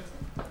are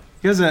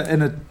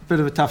in a bit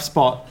of a tough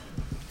spot.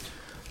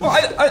 Well,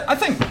 I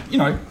think,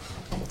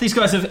 these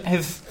guys have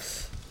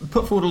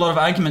put forward a lot of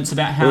arguments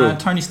about how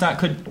Tony Stark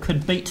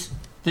could beat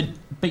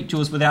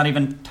Jaws without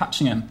even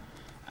touching him.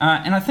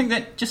 And I think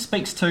that just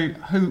speaks to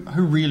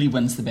who really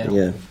wins the battle.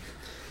 Yeah.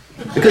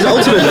 Because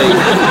ultimately...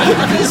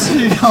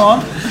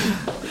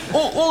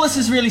 all this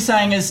is really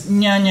saying is,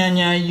 no,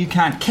 you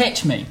can't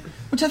catch me.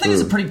 Which I think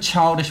is a pretty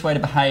childish way to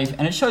behave,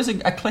 and it shows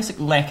a classic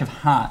lack of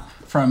heart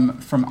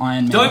from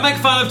Iron Man. Don't make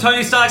fun of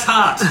Tony Stark's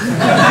heart.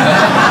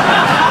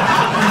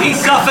 He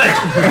suffered.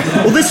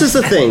 Well, this is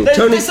the thing.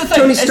 Tony Stark.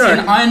 Is he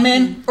an Iron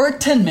Man or a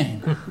Tin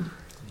Man?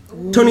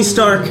 Tony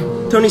Stark is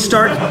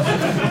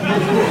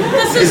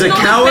a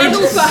coward.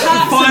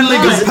 Finally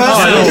got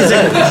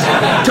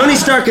personal. Tony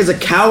Stark is a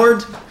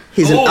coward.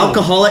 He's an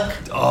alcoholic.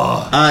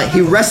 He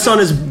rests on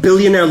his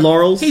billionaire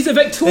laurels. He's a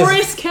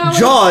victorious coward.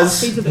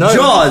 Jaws.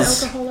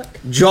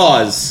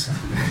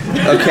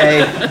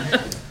 Okay.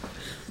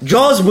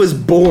 Jaws was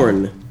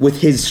born with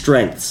his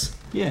strengths.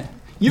 Yeah.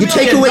 You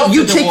take away.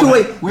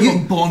 We were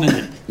born in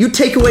it. You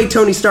take away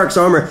Tony Stark's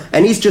armor,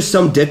 and he's just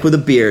some dick with a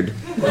beard.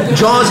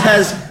 Jaws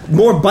has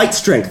more bite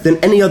strength than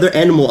any other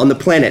animal on the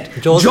planet.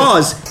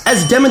 Jaws,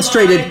 as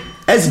demonstrated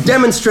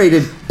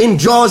in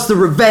Jaws the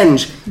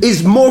Revenge,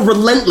 is more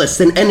relentless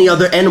than any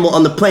other animal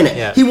on the planet.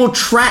 Yeah. He will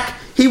track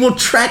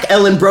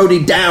Ellen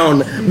Brody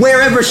down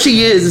wherever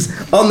she is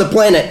on the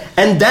planet,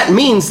 and that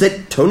means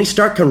that Tony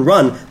Stark can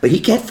run, but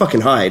he can't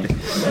fucking hide.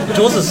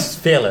 Jaws is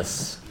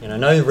fearless.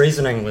 No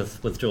reasoning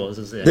with Jaws,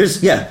 is there?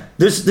 There's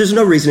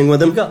no reasoning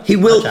with him. He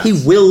will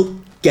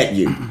get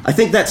you. I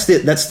think that's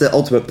the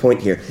ultimate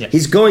point here. Yeah.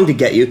 He's going to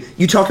get you.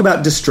 You talk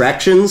about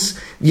distractions.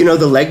 The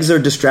legs are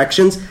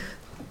distractions.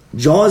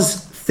 Jaws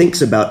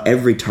thinks about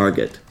every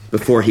target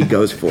before he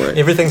goes for it.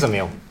 Everything's a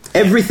meal.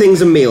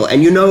 Everything's a meal.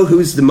 And you know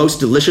who's the most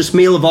delicious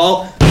meal of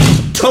all?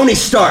 Tony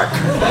Stark.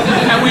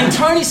 And when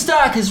Tony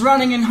Stark is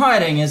running and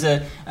hiding as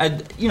a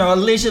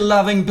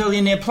leisure-loving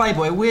billionaire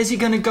playboy, where's he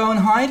going to go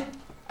and hide?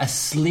 A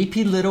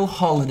sleepy little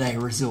holiday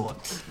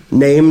resort.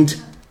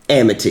 Named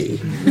Amity.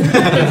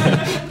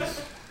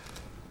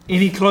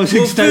 Any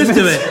closing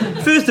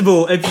statements? First of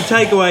all, if you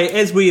take away,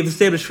 as we have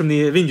established from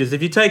the Avengers,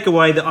 if you take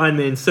away the Iron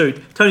Man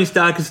suit, Tony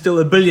Stark is still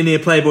a billionaire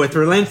playboy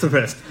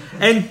philanthropist.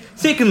 And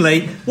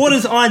secondly, what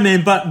is Iron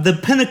Man but the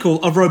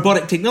pinnacle of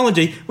robotic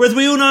technology? Whereas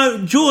we all know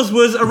Jaws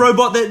was a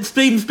robot that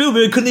Steven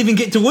Spielberg couldn't even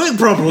get to work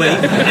properly.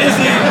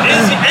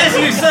 As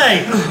you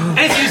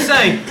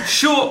say,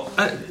 sure,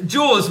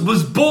 Jaws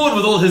was born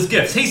with all his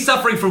gifts. He's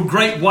suffering from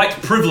great white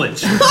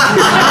privilege. That's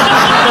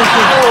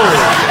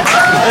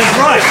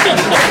right.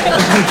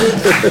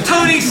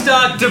 Tony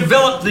Stark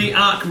developed the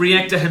arc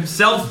reactor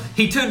himself.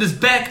 He turned his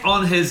back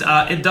on his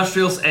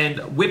industrials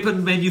and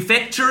weapon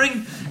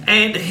manufacturing,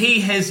 and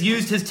he has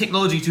used his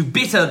technology to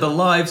better the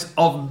lives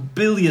of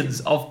billions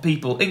of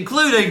people,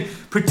 including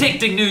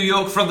protecting New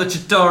York from the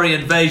Chitauri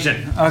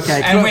invasion.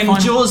 Okay. And when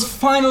Jaws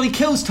finally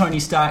kills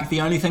Tony Stark,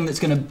 the only thing that's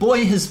going to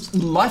buoy his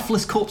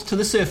lifeless corpse to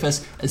the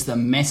surface is the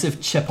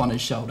massive chip on his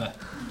shoulder.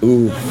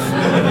 Ooh.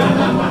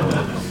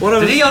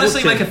 Did he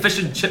honestly make a fish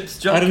and chips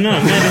joke? I don't know.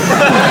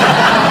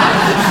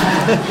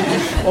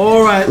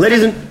 All right.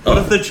 Ladies and... What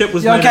if the chip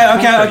was Okay.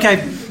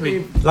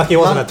 Lucky it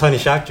wasn't a Tony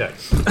Shark joke.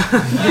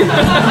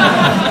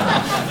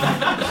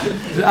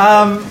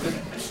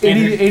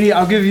 Edie,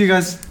 I'll give you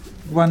guys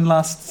one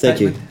last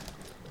statement. Thank you.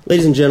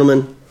 Ladies and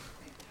gentlemen,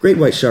 great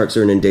white sharks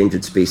are an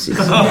endangered species.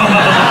 Do you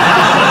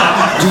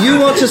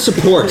want to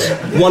support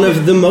one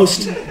of the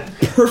most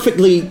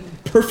perfectly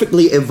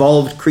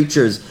evolved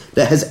creatures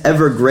that has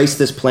ever graced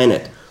this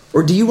planet?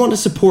 Or do you want to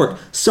support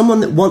someone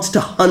that wants to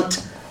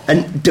hunt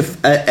an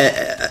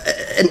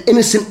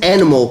innocent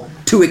animal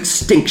to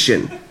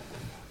extinction?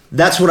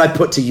 That's what I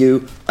put to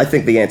you. I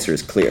think the answer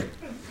is clear.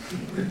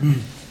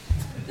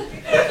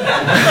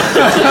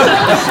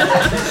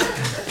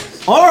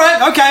 All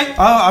right, okay.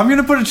 I'm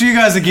going to put it to you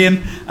guys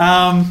again.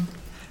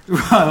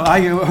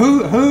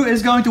 Who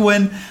is going to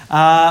win,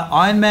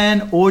 Iron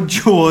Man or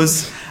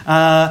Jaws?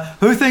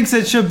 Who thinks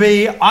it should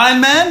be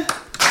Iron Man?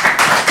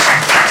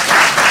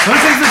 Who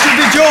thinks it should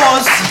be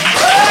Jaws?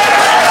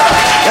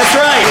 That's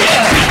right.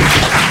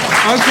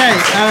 Okay.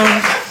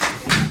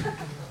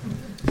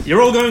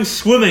 You're all going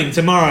swimming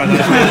tomorrow.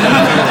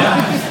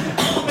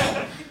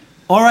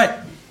 All right.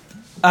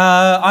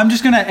 I'm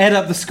just going to add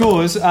up the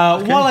scores.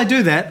 While I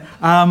do that,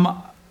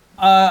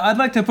 I'd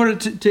like to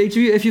put it to each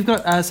of you. If you've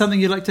got something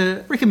you'd like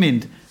to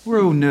recommend,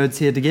 we're all nerds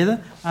here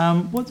together.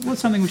 What's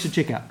something we should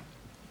check out?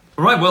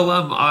 Right, well,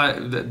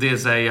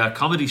 there's a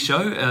comedy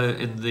show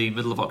in the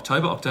middle of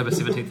October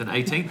 17th and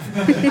 18th,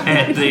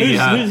 at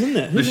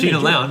the Machina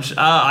Lounge.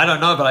 I don't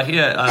know, but I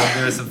hear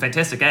there are some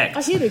fantastic acts.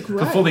 I hear they're great.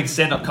 Performing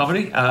stand-up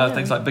comedy,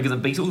 things like Bigger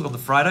Than Beatles on the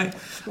Friday,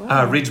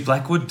 Reg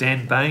Blackwood,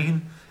 Dan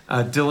Bain,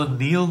 Dylan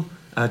Neal,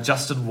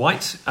 Justin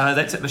White.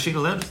 That's at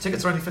Machina Lounge.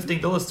 Tickets are only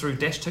 $15 through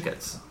Dash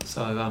Tickets.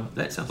 So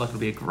that sounds like it'll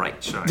be a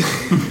great show.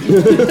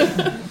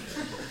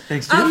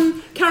 Thanks,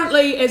 Jeff.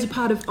 Currently, as a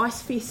part of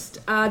Ice Fest,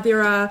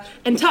 there are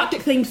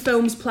Antarctic-themed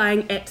films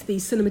playing at the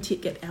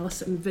Cinematheque at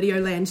Allison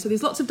Videoland. So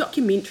there's lots of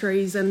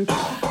documentaries and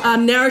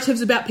narratives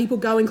about people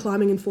going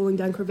climbing and falling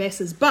down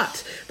crevasses.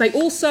 But they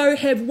also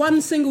have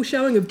one single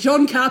showing of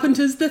John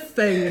Carpenter's The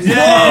Thing.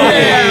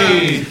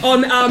 Yay!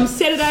 On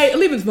Saturday,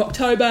 11th of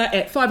October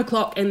at 5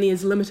 o'clock, and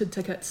there's limited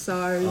tickets.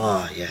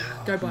 So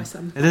go buy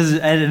some. It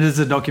is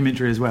a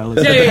documentary as well.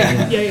 Isn't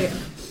Yeah. it?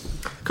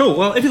 Cool.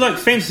 Well, if you like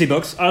fantasy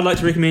books, I'd like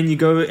to recommend you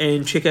go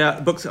and check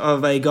out books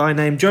of a guy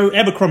named Joe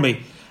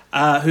Abercrombie,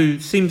 who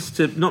seems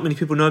to not many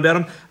people know about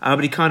him,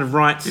 but he kind of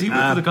writes. Did he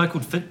work with a guy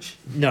called Finch?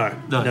 No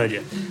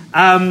idea.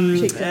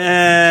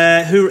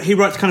 He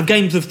writes kind of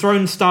Games of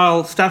Thrones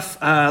style stuff,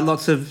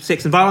 lots of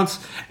sex and violence,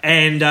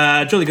 and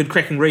jolly good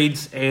cracking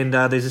reads. And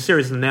there's a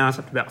series of them now. It's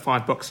up to about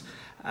 5 books,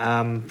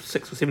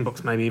 6 or 7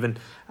 books maybe even.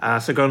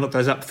 So go and look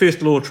those up.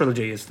 First Law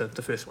Trilogy is the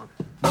first one.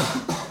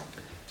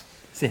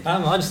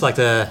 I'd just like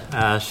to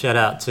shout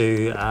out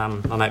to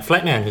my mate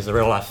Flatman, who's a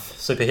real-life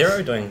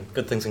superhero doing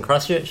good things in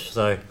Christchurch.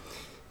 So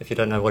if you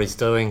don't know what he's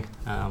doing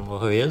or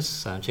who he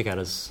is, check out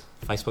his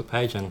Facebook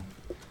page. And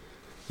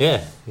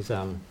yeah, he's...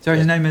 Sorry,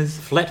 his name is?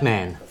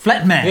 Flatman.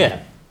 Flatman?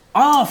 Yeah.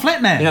 Oh,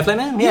 Flatman. You know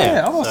Flatman?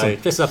 Yeah, awesome. So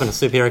dresses up in a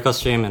superhero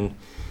costume and,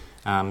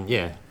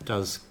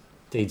 does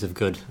deeds of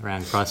good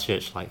around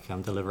Christchurch, like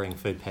delivering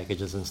food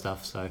packages and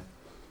stuff. So,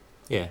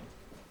 yeah,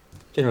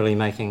 generally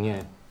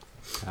making,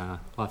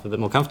 life a bit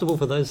more comfortable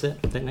for those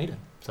that need it.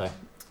 So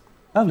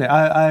lovely.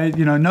 I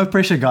no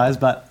pressure, guys,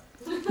 but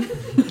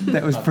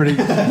that was pretty.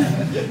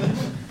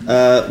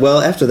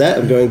 Well, after that,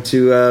 I'm going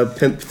to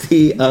pimp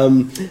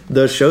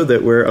the show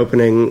that we're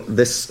opening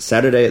this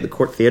Saturday at the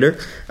Court Theatre,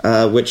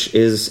 which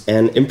is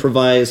an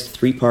improvised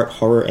 3-part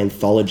horror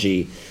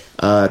anthology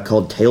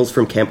called Tales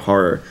from Camp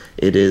Horror.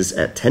 It is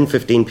at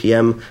 10:15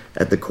 p.m.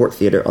 at the Court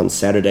Theatre on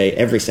Saturday,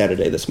 every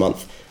Saturday this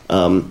month.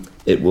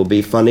 It will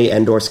be funny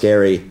and/or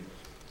scary.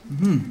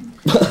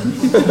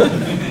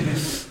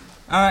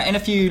 And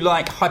if you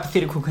like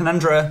hypothetical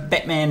conundra,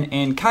 Batman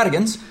and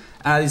cardigans,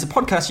 there's a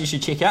podcast you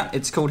should check out.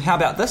 It's called How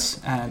About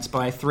This? It's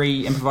by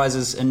 3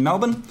 improvisers in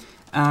Melbourne.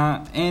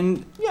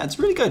 And yeah, it's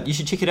really good. You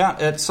should check it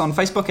out. It's on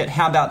Facebook at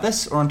How About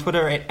This or on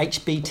Twitter at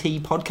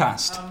HBT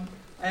Podcast.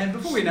 And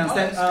before we announce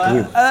that,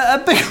 a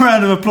big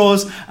round of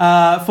applause for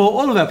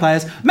all of our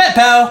players. Matt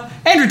Powell,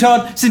 Andrew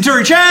Todd,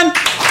 Centuri Chan,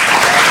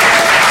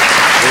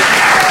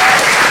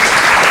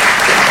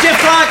 Jeff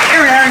Clark,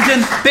 Erin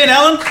Harrington, Ben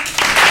Allan.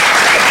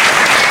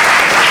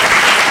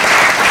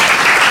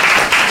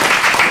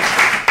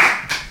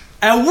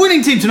 Our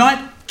winning team tonight,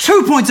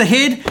 2 points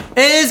ahead,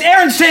 is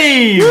Erin's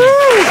team. Yes.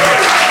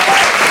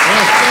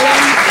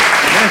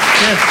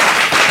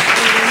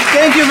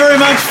 Thank you very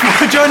much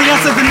for joining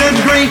us at the Nerd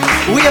Degree.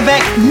 We are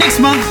back next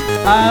month.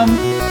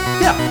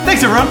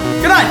 Thanks everyone.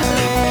 Good night.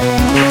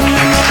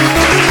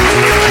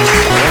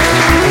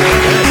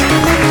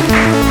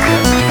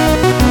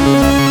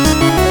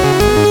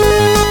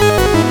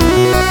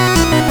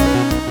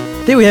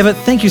 There we have it.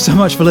 Thank you so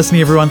much for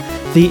listening, everyone.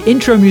 The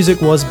intro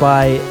music was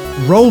by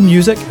Roll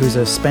Music, who's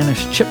a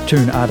Spanish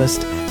chiptune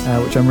artist,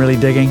 which I'm really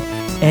digging.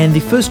 And the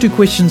first 2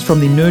 questions from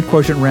the Nerd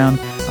Quotient round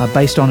are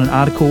based on an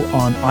article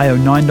on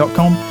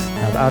io9.com.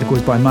 The article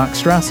is by Mark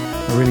Strauss.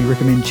 I really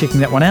recommend checking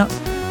that one out.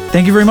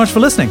 Thank you very much for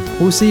listening.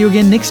 We'll see you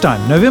again next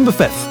time, November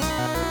 5th.